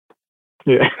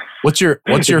 Yeah. What's your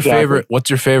Exactly. favorite? What's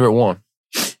your favorite one?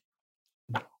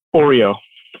 Oreo,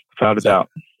 without a doubt.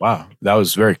 Wow, that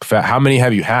was very fast. How many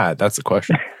have you had? That's the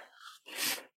question.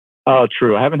 Oh,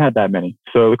 true. I haven't had that many.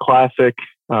 So the classic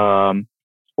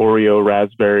Oreo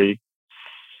raspberry.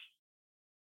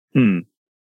 I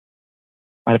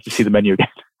have to see the menu again.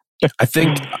 I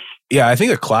think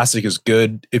the classic is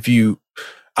good.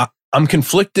 I'm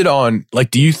conflicted on,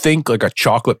 like, do you think like a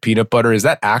chocolate peanut butter, is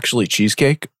that actually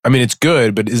cheesecake? I mean, it's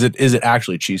good, but is it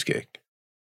actually cheesecake?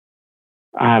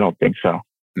 I don't think so.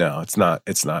 No, it's not.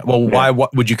 It's not. Well, why?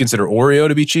 What would you consider Oreo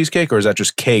to be cheesecake, or is that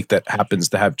just cake that happens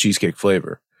to have cheesecake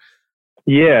flavor?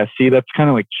 Yeah, see, that's kind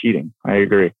of like cheating. I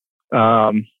agree.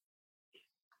 So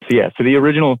the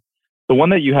original, the one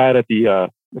that you had at the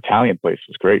Italian place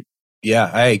was great.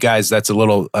 Yeah. Hey, guys, that's a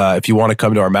little, if you want to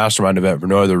come to our mastermind event for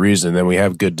no other reason, then we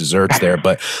have good desserts there.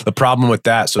 But the problem with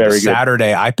that, so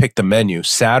Saturday, I picked the menu.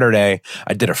 Saturday,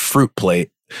 I did a fruit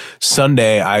plate.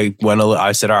 Sunday, I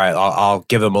said, all right, I'll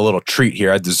give them a little treat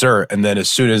here at dessert. And then as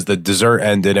soon as the dessert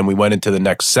ended and we went into the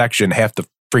next section, half the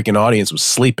freaking audience was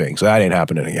sleeping. So that ain't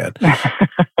happening again.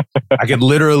 I could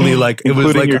literally, like, it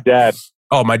was like your dad.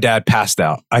 Oh, my dad passed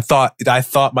out. I thought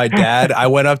my dad, I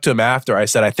went up to him after. I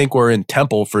said, I think we're in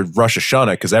Temple for Rosh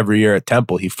Hashanah, because every year at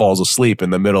Temple, he falls asleep in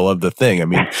the middle of the thing. I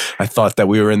mean, I thought that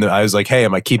we were I was like, hey,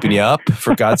 am I keeping you up,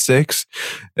 for God's sakes?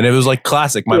 And it was like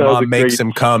classic. My mom makes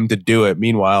him come to do it.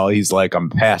 Meanwhile, he's like, I'm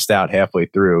passed out halfway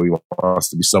through. He wants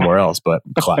to be somewhere else, but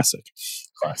classic.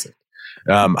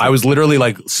 I was literally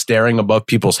like staring above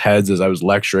people's heads as I was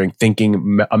lecturing,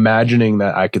 thinking, imagining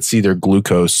that I could see their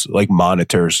glucose like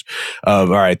monitors of,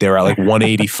 all right, they were at like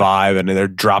 185 and they're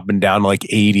dropping down to like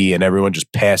 80 and everyone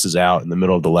just passes out in the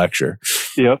middle of the lecture.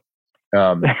 Yep.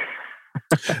 All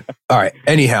right.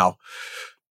 Anyhow,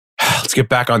 let's get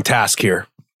back on task here.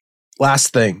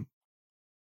 Last thing.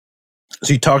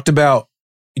 So you talked about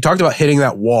hitting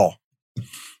that wall.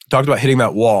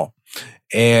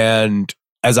 And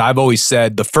as I've always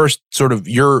said, the first sort of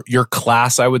your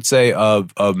class, I would say,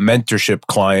 of mentorship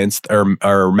clients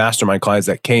or mastermind clients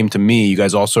that came to me, you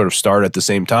guys all sort of started at the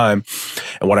same time.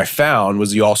 And what I found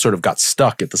was you all sort of got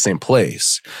stuck at the same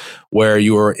place where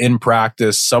you were in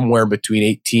practice somewhere between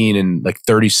 18 and like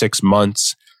 36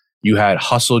 months. You had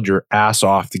hustled your ass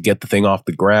off to get the thing off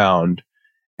the ground,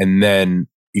 and then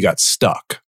you got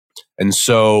stuck. And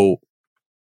so,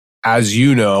 as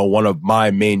you know, one of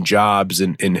my main jobs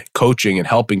in coaching and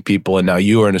helping people, and now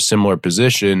you are in a similar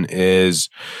position, is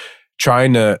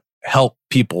trying to help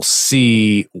people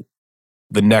see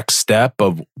the next step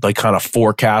of like kind of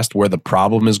forecast where the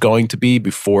problem is going to be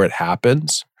before it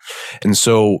happens. And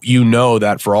so you know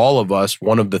that for all of us,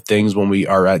 one of the things when we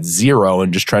are at zero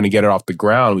and just trying to get it off the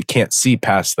ground, we can't see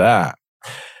past that.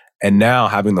 And now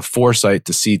having the foresight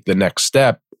to see the next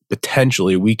step,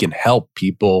 potentially we can help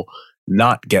people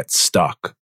not get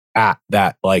stuck at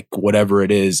that, like whatever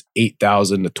it is,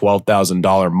 $8,000 to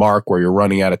 $12,000 mark where you're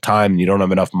running out of time and you don't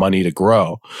have enough money to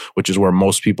grow, which is where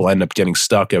most people end up getting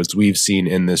stuck, as we've seen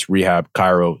in this rehab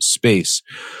chiro space.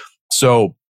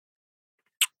 So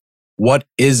what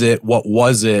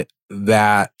was it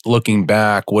that looking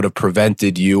back would have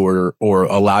prevented you or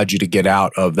allowed you to get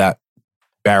out of that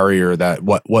barrier? That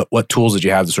what tools did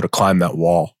you have to sort of climb that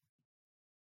wall?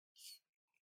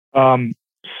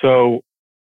 So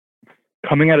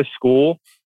coming out of school,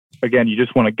 again, you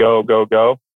just want to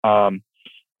go.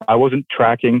 I wasn't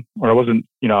tracking, or I wasn't,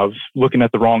 I was looking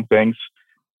at the wrong things.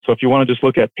 So if you want to just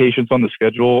look at patients on the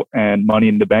schedule and money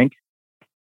in the bank,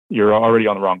 you're already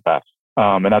on the wrong path.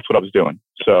 And that's what I was doing.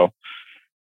 So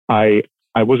I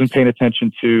wasn't paying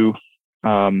attention to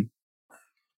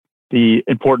the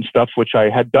important stuff, which I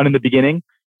had done in the beginning.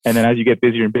 And then as you get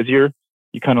busier and busier,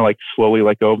 you kind of like slowly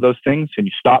let go of those things and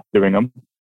you stop doing them.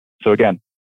 So again,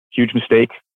 huge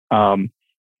mistake. I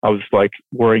was like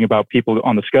worrying about people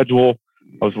on the schedule.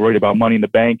 I was worried about money in the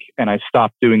bank, and I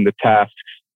stopped doing the tasks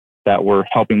that were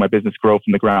helping my business grow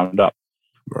from the ground up.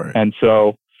 Right. And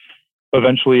so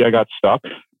eventually I got stuck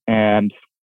and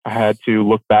I had to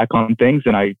look back on things,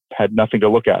 and I had nothing to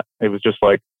look at. It was just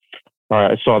like, all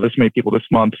right, I saw this many people this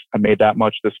month. I made that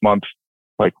much this month.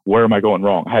 Like, where am I going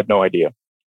wrong? I had no idea.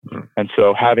 Mm-hmm. And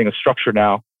so having a structure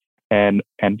now and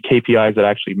KPIs that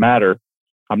actually matter,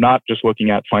 I'm not just looking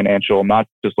at financial. I'm not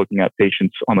just looking at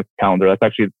patients on the calendar. That's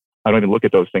actually, I don't even look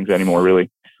at those things anymore,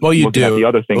 really. Well, you do. At the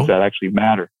other things that actually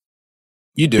matter.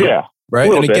 You do. Yeah.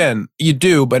 Right. And again, you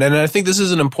do. But, and I think this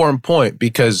is an important point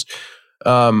because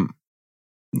me,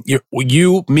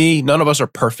 none of us are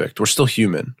perfect. We're still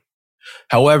human.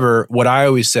 However, what I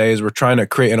always say is we're trying to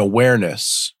create an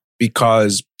awareness,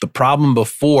 because the problem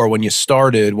before when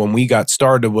we got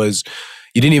started was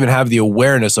you didn't even have the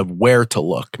awareness of where to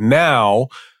look. Now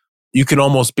you can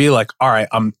almost be like, all right,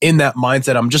 I'm in that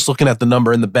mindset. I'm just looking at the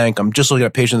number in the bank. I'm just looking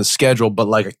at patient the schedule, but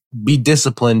like be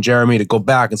disciplined, Jeremy, to go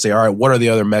back and say, all right, what are the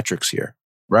other metrics here?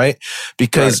 Right?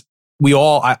 Because we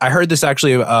all, I heard this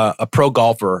actually, a pro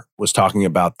golfer was talking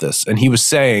about this, and he was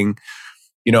saying,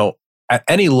 at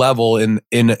any level in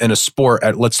a sport,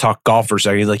 let's talk golf for a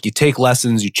second. He's like, you take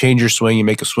lessons, you change your swing, you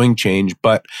make a swing change.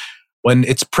 But when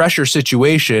it's pressure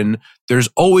situation, there's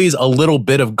always a little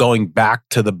bit of going back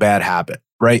to the bad habit,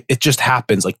 right? It just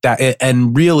happens like that.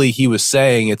 And really, he was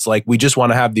saying, it's like, we just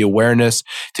want to have the awareness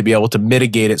to be able to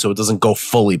mitigate it so it doesn't go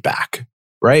fully back,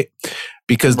 right?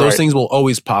 Because those things will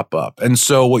always pop up. And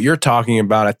so what you're talking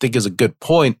about, I think, is a good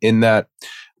point in that,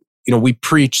 we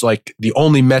preach like the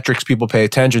only metrics people pay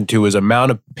attention to is amount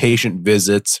of patient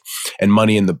visits and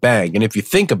money in the bank. And if you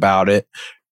think about it,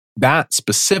 that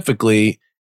specifically,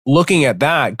 looking at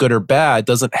that, good or bad,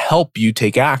 doesn't help you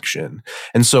take action.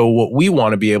 And so what we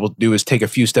want to be able to do is take a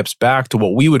few steps back to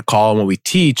what we would call, and what we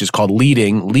teach is called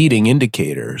leading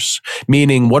indicators.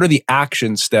 Meaning, what are the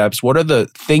action steps? What are the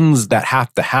things that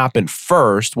have to happen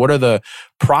first? What are the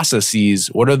processes?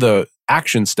 What are the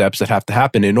action steps that have to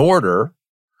happen in order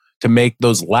to make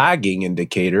those lagging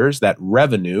indicators, that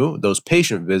revenue, those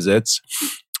patient visits,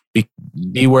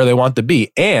 be where they want to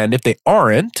be? And if they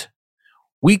aren't,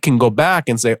 we can go back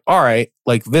and say, all right,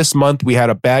 like this month we had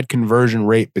a bad conversion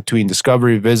rate between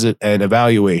discovery visit and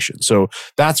evaluation. So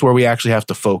that's where we actually have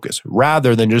to focus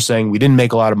rather than just saying we didn't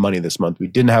make a lot of money this month. We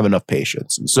didn't have enough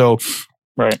patients. And so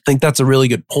I think that's a really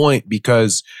good point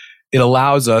because it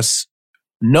allows us,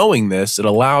 knowing this, it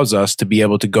allows us to be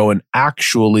able to go and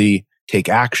actually take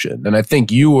action. And I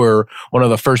think you were one of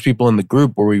the first people in the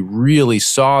group where we really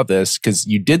saw this because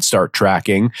you did start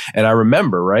tracking. And I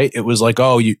remember, right? It was like,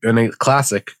 and a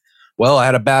classic, well, I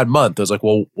had a bad month. I was like,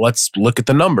 well, let's look at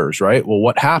the numbers, right? Well,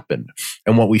 what happened?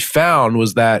 And what we found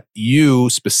was that you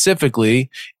specifically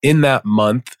in that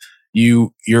month,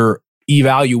 your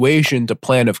evaluation to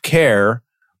plan of care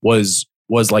was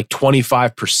like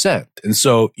 25%. And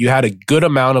so you had a good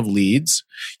amount of leads.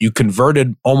 You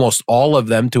converted almost all of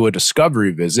them to a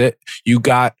discovery visit. You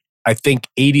got, I think,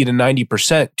 80 to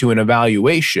 90% to an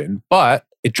evaluation, but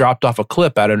it dropped off a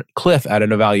cliff at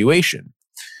an evaluation.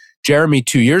 Jeremy,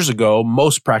 2 years ago,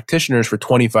 most practitioners for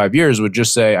 25 years would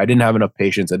just say, I didn't have enough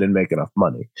patients. I didn't make enough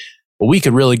money. But we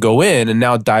could really go in and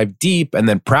now dive deep and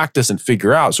then practice and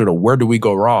figure out sort of where do we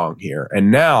go wrong here. And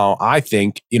now I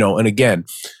think, and again,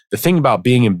 the thing about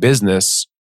being in business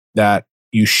that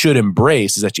you should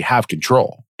embrace is that you have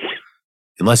control.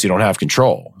 Unless you don't have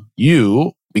control.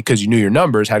 You, because you knew your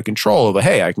numbers, had control of,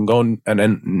 hey, I can go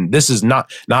and this is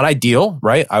not ideal,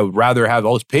 right? I would rather have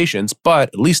all those patients, but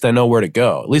at least I know where to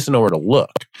go. At least I know where to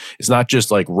look. It's not just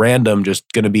like random, just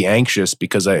going to be anxious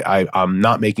because I'm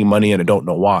not making money and I don't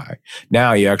know why.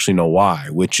 Now you actually know why,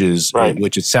 which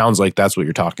it sounds like that's what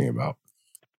you're talking about.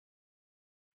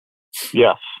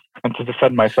 Yes. And to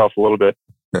defend myself a little bit,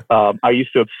 I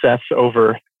used to obsess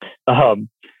over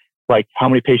like how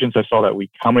many patients I saw that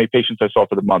week, how many patients I saw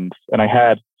for the month. And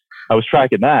I was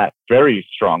tracking that very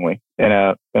strongly.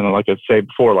 And like I said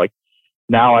before, like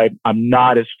now I'm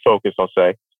not as focused, I'll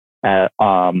say,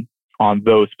 on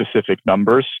those specific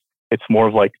numbers. It's more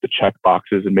of like the check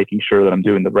boxes and making sure that I'm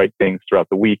doing the right things throughout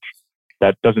the week.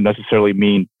 That doesn't necessarily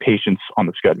mean patients on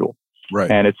the schedule. Right.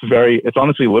 And it's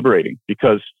honestly liberating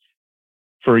because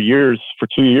for 2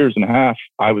 years and a half,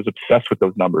 I was obsessed with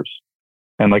those numbers.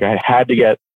 And like I had to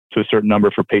get to a certain number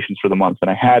for patients for the month,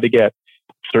 and I had to get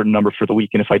a certain number for the week.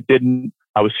 And if I didn't,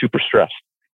 I was super stressed,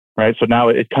 right? So now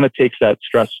it kind of takes that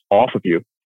stress off of you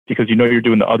because you're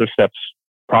doing the other steps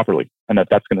properly, and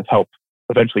that's going to help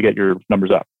eventually get your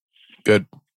numbers up. Good.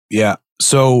 Yeah.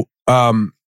 So,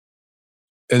 and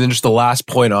then just the last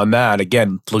point on that,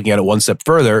 again, looking at it one step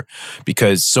further,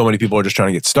 because so many people are just trying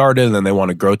to get started and then they want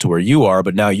to grow to where you are,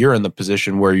 but now you're in the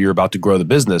position where you're about to grow the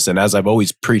business. And as I've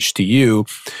always preached to you,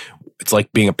 it's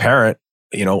like being a parent,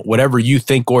 whatever you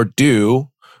think or do,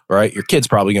 right? Your kid's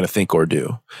probably going to think or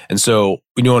do. And so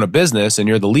when you own a business and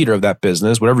you're the leader of that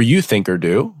business, whatever you think or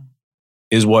do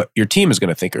is what your team is going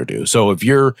to think or do. So if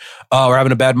we're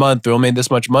having a bad month, we only made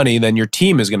this much money, then your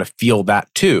team is going to feel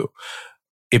that too.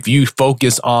 If you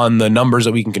focus on the numbers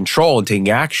that we can control and taking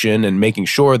action and making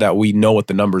sure that we know what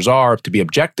the numbers are to be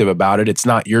objective about it, it's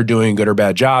not you're doing a good or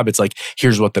bad job. It's like,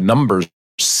 here's what the numbers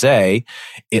say.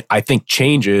 It, I think,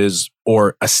 changes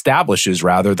or establishes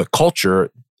rather the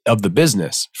culture of the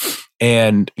business.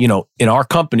 And, in our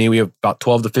company, we have about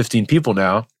 12 to 15 people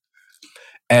now.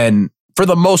 And for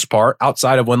the most part,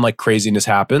 outside of when like craziness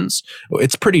happens,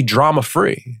 it's pretty drama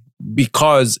free.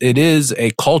 Because it is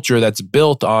a culture that's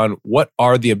built on what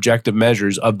are the objective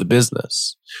measures of the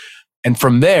business. And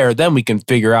from there, then we can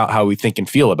figure out how we think and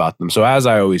feel about them. So as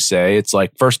I always say, it's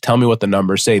like, first tell me what the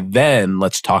numbers say, then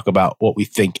let's talk about what we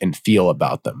think and feel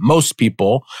about them. Most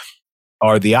people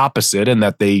are the opposite in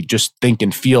that they just think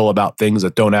and feel about things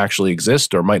that don't actually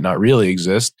exist or might not really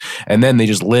exist. And then they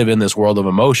just live in this world of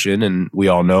emotion. And we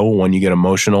all know when you get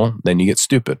emotional, then you get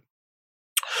stupid.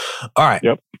 All right.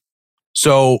 Yep.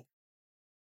 So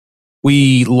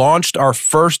we launched our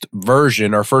first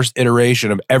iteration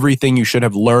of everything you should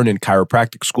have learned in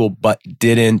chiropractic school, but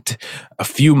didn't a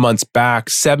few months back,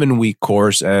 7-week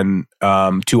course. And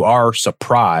to our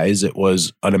surprise, it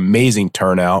was an amazing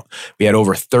turnout. We had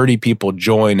over 30 people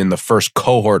join in the first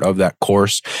cohort of that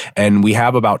course. And we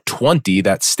have about 20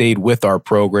 that stayed with our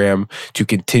program to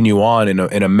continue on in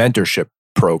a mentorship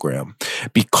program.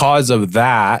 Because of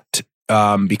that,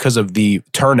 because of the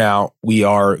turnout, we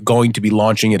are going to be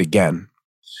launching it again.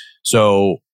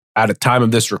 So at the time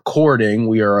of this recording,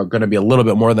 we are going to be a little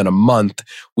bit more than a month.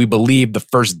 We believe the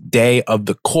first day of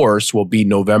the course will be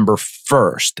November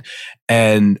 1st.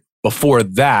 And before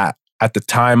that, at the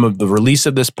time of the release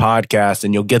of this podcast,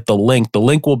 and you'll get the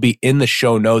link will be in the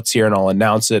show notes here, and I'll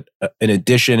announce it in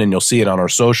addition, and you'll see it on our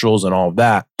socials and all of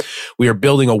that. We are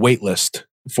building a wait list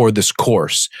for this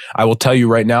course. I will tell you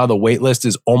right now, the wait list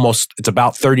is it's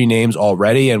about 30 names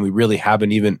already, and we really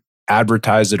haven't even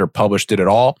advertised it or published it at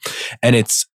all. And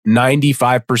it's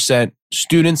 95%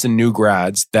 students and new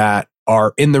grads that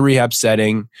are in the rehab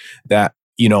setting that,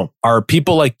 are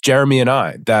people like Jeremy and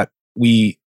I, that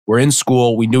we were in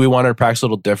school. We knew we wanted to practice a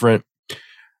little different,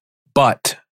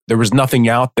 but there was nothing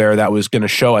out there that was going to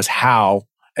show us how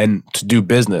and to do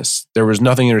business. There was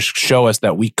nothing to show us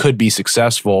that we could be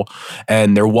successful.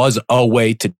 And there was a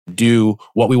way to do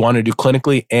what we want to do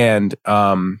clinically and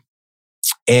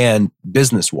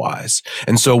business wise.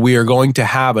 And so we are going to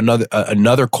have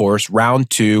another course, round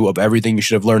 2 of everything you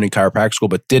should have learned in chiropractic school,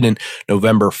 but didn't,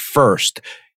 November 1st.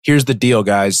 Here's the deal,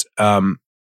 guys.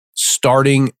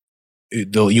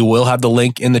 You will have the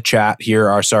link in the chat here,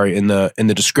 in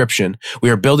the description. We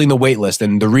are building the wait list.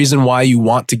 And the reason why you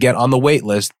want to get on the wait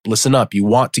list, listen up, you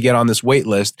want to get on this wait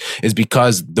list is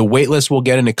because the wait list will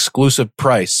get an exclusive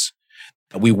price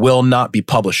that we will not be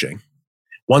publishing.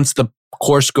 Once the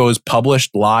course goes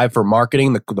published live for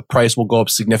marketing, the price will go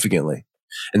up significantly.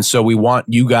 And so we want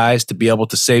you guys to be able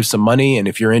to save some money. And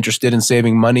if you're interested in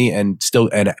saving money and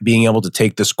being able to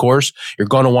take this course, you're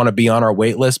going to want to be on our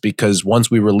wait list, because once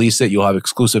we release it, you'll have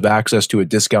exclusive access to a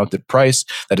discounted price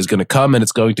that is going to come and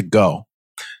it's going to go.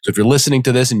 So if you're listening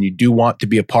to this and you do want to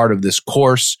be a part of this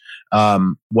course,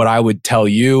 what I would tell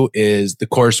you is the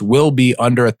course will be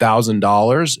under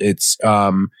 $1,000. It's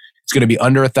going to be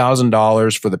under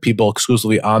 $1,000 for the people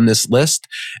exclusively on this list.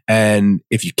 And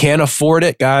if you can't afford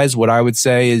it, guys, what I would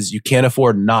say is you can't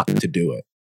afford not to do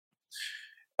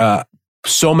it.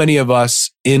 So many of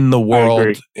us in the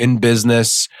world, in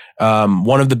business,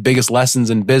 one of the biggest lessons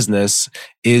in business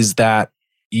is that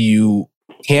you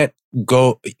can't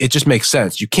go, it just makes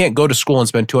sense. You can't go to school and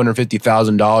spend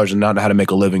 $250,000 and not know how to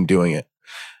make a living doing it.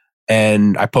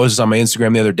 And I posted this on my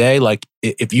Instagram the other day, like,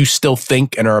 if you still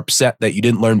think and are upset that you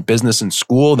didn't learn business in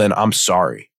school, then I'm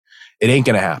sorry. It ain't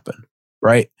going to happen,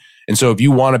 right? And so if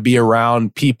you want to be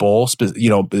around people,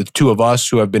 the two of us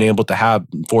who have been able to have,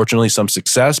 unfortunately, some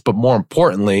success, but more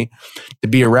importantly, to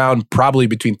be around probably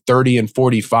between 30 and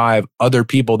 45 other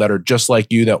people that are just like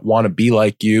you, that want to be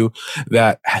like you,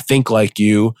 that think like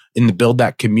you, and to build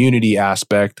that community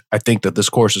aspect, I think that this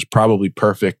course is probably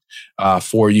perfect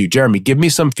for you. Jeremy, give me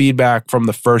some feedback from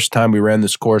the first time we ran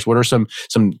this course. What are some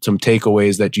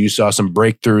takeaways that you saw, some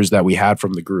breakthroughs that we had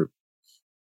from the group?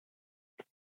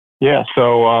 Yeah.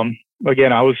 So,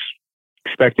 again, I was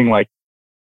expecting like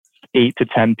 8 to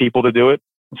 10 people to do it.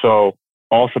 So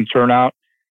awesome turnout,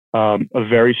 a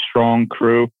very strong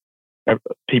crew,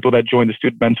 people that joined the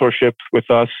student mentorship with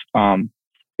us.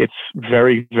 It's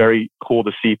very, very cool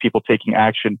to see people taking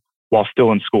action while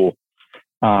still in school.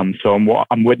 So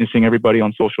I'm witnessing everybody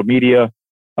on social media.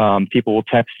 People will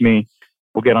text me.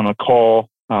 We'll get on a call.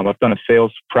 I've done a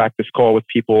sales practice call with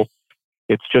people.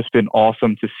 It's just been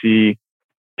awesome to see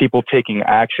people taking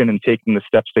action and taking the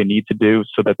steps they need to do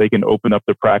so that they can open up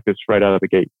their practice right out of the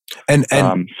gate. And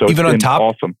so even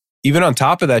on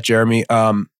top of that, Jeremy,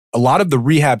 a lot of the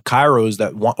rehab chiros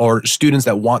that want, or students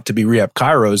that want to be rehab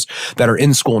chiros that are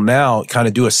in school now, kind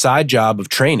of do a side job of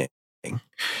training.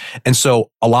 And so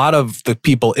a lot of the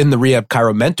people in the Rehab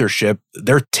Chiro mentorship,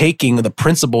 they're taking the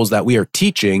principles that we are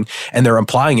teaching and they're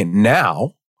applying it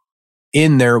now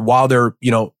in their, while they're,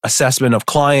 assessment of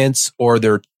clients or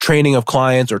their training of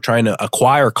clients or trying to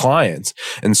acquire clients.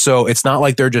 And so it's not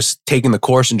like they're just taking the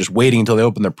course and just waiting until they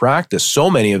open their practice. So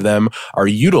many of them are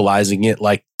utilizing it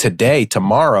like today,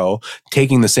 tomorrow,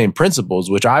 taking the same principles,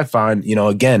 which I find,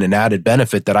 again, an added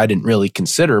benefit that I didn't really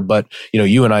consider. But,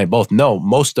 you and I both know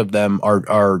most of them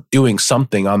are doing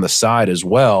something on the side as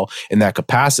well in that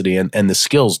capacity, and the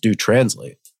skills do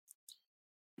translate.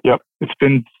 Yep. It's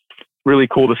been really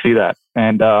cool to see that.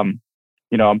 And,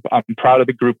 I'm proud of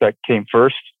the group that came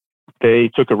first. They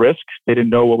took a risk. They didn't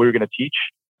know what we were going to teach,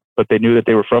 but they knew that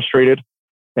they were frustrated.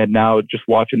 And now just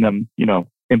watching them,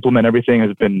 implement everything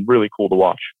has been really cool to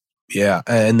watch. Yeah.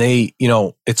 And they,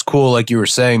 it's cool, like you were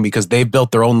saying, because they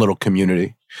built their own little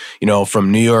community,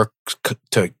 from New York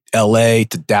to LA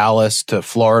to Dallas to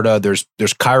Florida. There's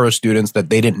Chiro students that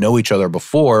they didn't know each other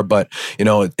before, but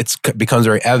it becomes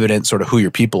very evident sort of who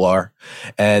your people are,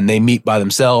 and they meet by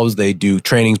themselves. They do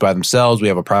trainings by themselves. We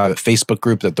have a private Facebook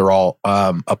group that they're all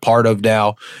a part of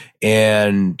now.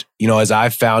 And as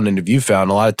I've found and have you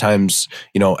found, a lot of times,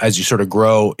 as you sort of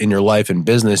grow in your life and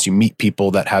business, you meet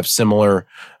people that have similar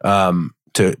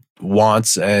to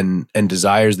wants and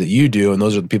desires that you do, and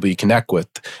those are the people you connect with.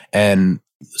 And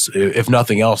if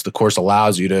nothing else, the course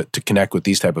allows you to connect with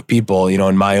these type of people.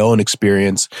 In my own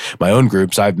experience, my own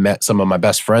groups, I've met some of my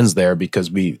best friends there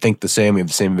because we think the same, we have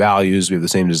the same values, we have the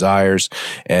same desires,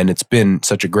 and it's been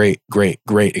such a great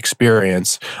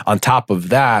experience. On top of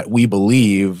that, we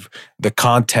believe the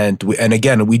content, and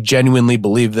again, we genuinely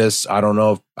believe this. I don't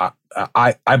know if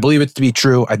I believe it to be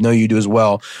true. I know you do as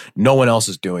well. No one else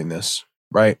is doing this,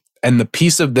 right? And the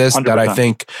piece of this 100%. That I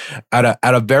think at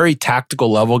a very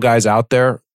tactical level, guys out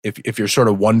there, if you're sort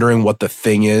of wondering what the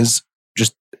thing is,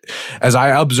 just as I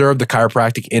observe the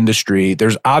chiropractic industry,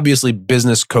 there's obviously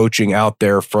business coaching out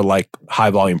there for like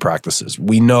high volume practices.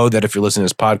 We know that if you're listening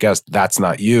to this podcast, that's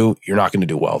not you. You're not going to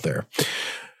do well there.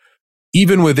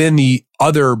 Even within the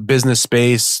other business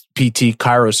space, PT,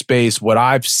 chiro space, what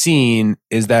I've seen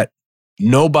is that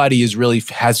nobody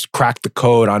has cracked the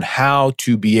code on how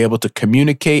to be able to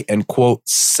communicate and quote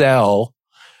sell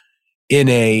in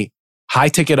a high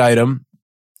ticket item,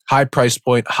 high price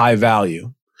point, high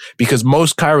value. Because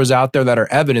most chiros out there that are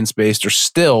evidence based are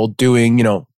still doing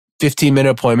 15-minute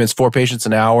appointments, 4 patients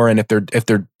an hour, and if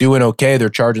they're doing okay, they're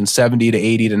charging $70 to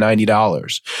 $80 to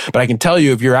 $90. But I can tell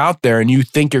you, if you're out there and you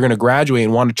think you're going to graduate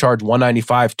and want to charge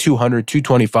 $195, $200,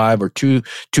 $225, or $295,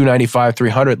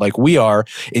 $300, like we are,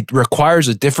 it requires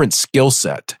a different skill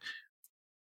set,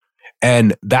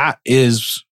 and that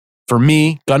is, for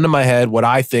me, gun to my head, what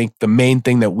I think the main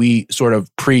thing that we sort of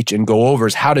preach and go over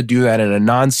is how to do that in a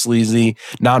non-sleazy,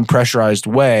 non-pressurized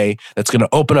way that's going to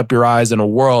open up your eyes in a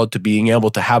world to being able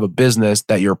to have a business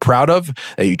that you're proud of,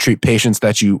 that you treat patients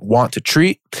that you want to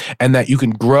treat, and that you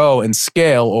can grow and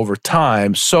scale over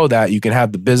time so that you can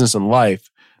have the business and life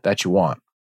that you want.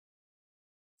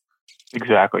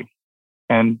 Exactly.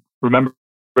 And remember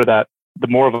that the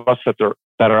more of us that are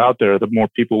out there, the more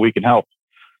people we can help.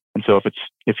 And so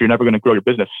if you're never going to grow your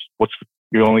business,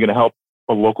 you're only going to help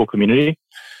a local community.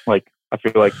 Like, I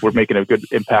feel like we're making a good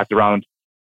impact around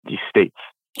these states.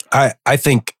 I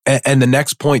think, and the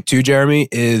next point too, Jeremy,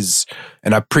 is,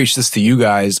 and I preach this to you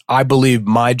guys, I believe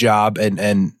my job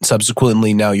and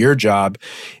subsequently now your job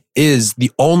is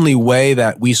the only way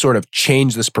that we sort of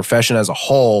change this profession as a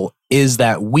whole is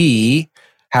that we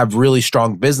have really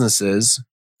strong businesses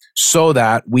so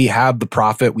that we have the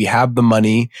profit, we have the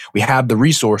money, we have the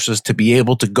resources to be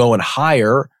able to go and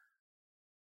hire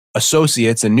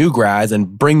associates and new grads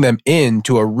and bring them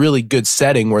into a really good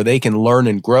setting where they can learn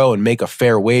and grow and make a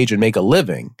fair wage and make a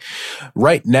living.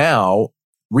 Right now,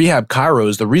 Rehab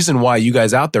Chiros, the reason why you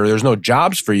guys out there's no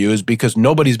jobs for you is because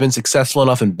nobody's been successful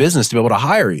enough in business to be able to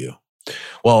hire you.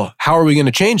 Well, how are we going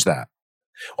to change that?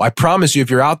 Well, I promise you, if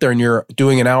you're out there and you're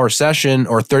doing an hour session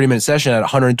or a 30-minute session at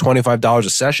 $125 a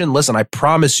session, listen, I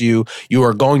promise you, you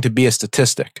are going to be a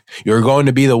statistic. You're going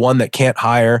to be the one that can't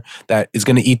hire, that is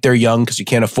going to eat their young because you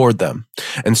can't afford them.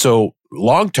 And so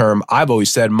long-term, I've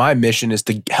always said my mission is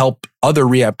to help other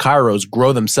rehab chiros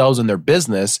grow themselves in their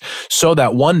business so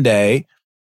that one day,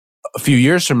 a few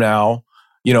years from now,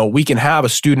 we can have a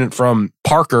student from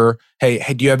Parker. Hey,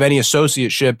 do you have any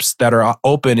associateships that are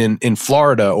open in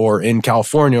Florida or in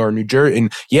California or New Jersey?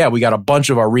 And yeah, we got a bunch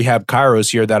of our rehab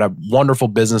chiros here that have wonderful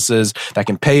businesses that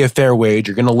can pay a fair wage.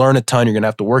 You're going to learn a ton. You're going to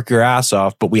have to work your ass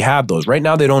off, but we have those. Right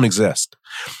now, they don't exist.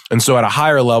 And so at a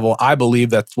higher level, I believe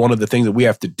that's one of the things that we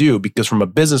have to do, because from a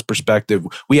business perspective,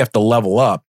 we have to level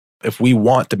up if we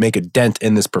want to make a dent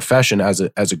in this profession as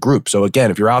a group. So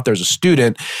again, if you're out there as a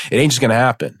student, it ain't just going to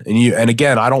happen. And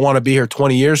again, I don't want to be here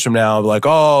 20 years from now like,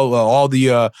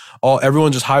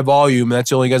 everyone's just high volume and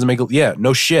that's the only guys that make it. Yeah,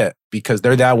 no shit, because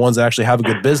they're the ones that actually have a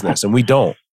good business and we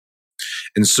don't.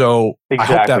 And so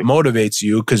exactly. I hope that motivates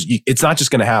you, because it's not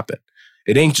just going to happen.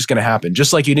 It ain't just going to happen.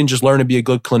 Just like you didn't just learn to be a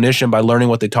good clinician by learning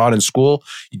what they taught in school.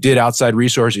 You did outside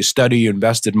resource, you study, you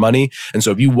invested money. And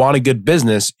so if you want a good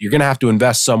business, you're going to have to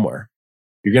invest somewhere.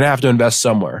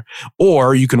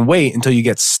 Or you can wait until you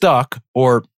get stuck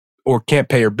or can't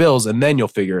pay your bills, and then you'll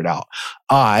figure it out.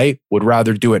 I would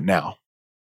rather do it now.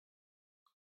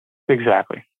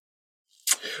 Exactly.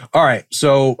 All right.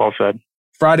 So well said.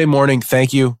 Friday morning,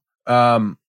 thank you.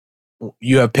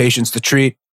 You have patients to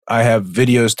treat. I have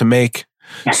videos to make.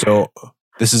 So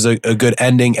this is a good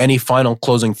ending. Any final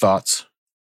closing thoughts?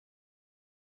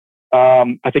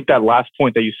 I think that last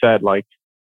point that you said, like,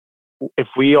 if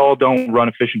we all don't run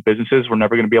efficient businesses, we're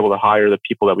never going to be able to hire the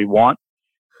people that we want,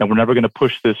 and we're never going to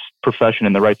push this profession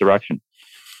in the right direction.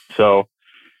 So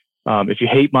if you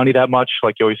hate money that much,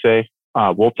 like you always say,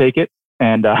 we'll take it,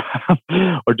 and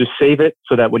or just save it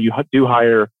so that when you do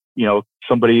hire,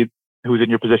 somebody who's in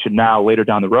your position now, later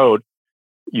down the road,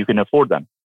 you can afford them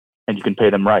and you can pay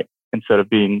them right instead of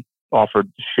being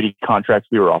offered shitty contracts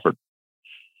we were offered.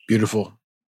 Beautiful.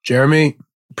 Jeremy,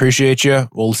 Appreciate you.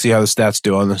 We'll see how the stats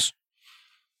do on this.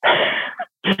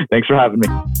 Thanks for having me.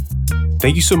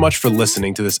 Thank you so much for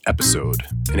listening to this episode.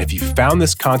 And if you found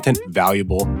this content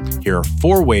valuable, here are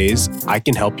 4 ways I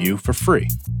can help you for free.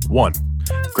 1,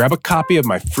 grab a copy of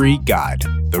my free guide,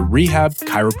 the Rehab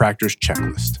Chiropractor's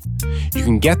Checklist. You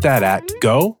can get that at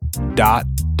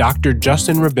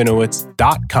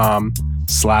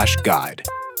go.drjustinrabinowitz.com/guide.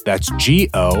 That's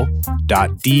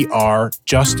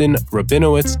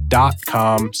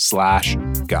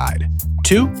go.drjustinrabinowitz.com/guide.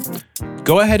 2,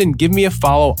 go ahead and give me a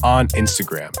follow on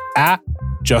Instagram at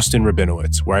Justin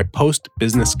Rabinowitz, where I post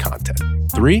business content.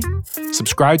 3,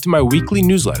 subscribe to my weekly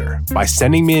newsletter by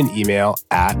sending me an email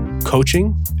at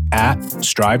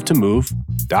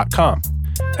coaching@strivetomove.com.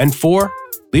 And 4,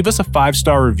 leave us a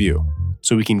 5-star review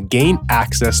so we can gain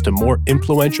access to more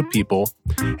influential people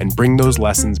and bring those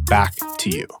lessons back to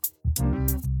you.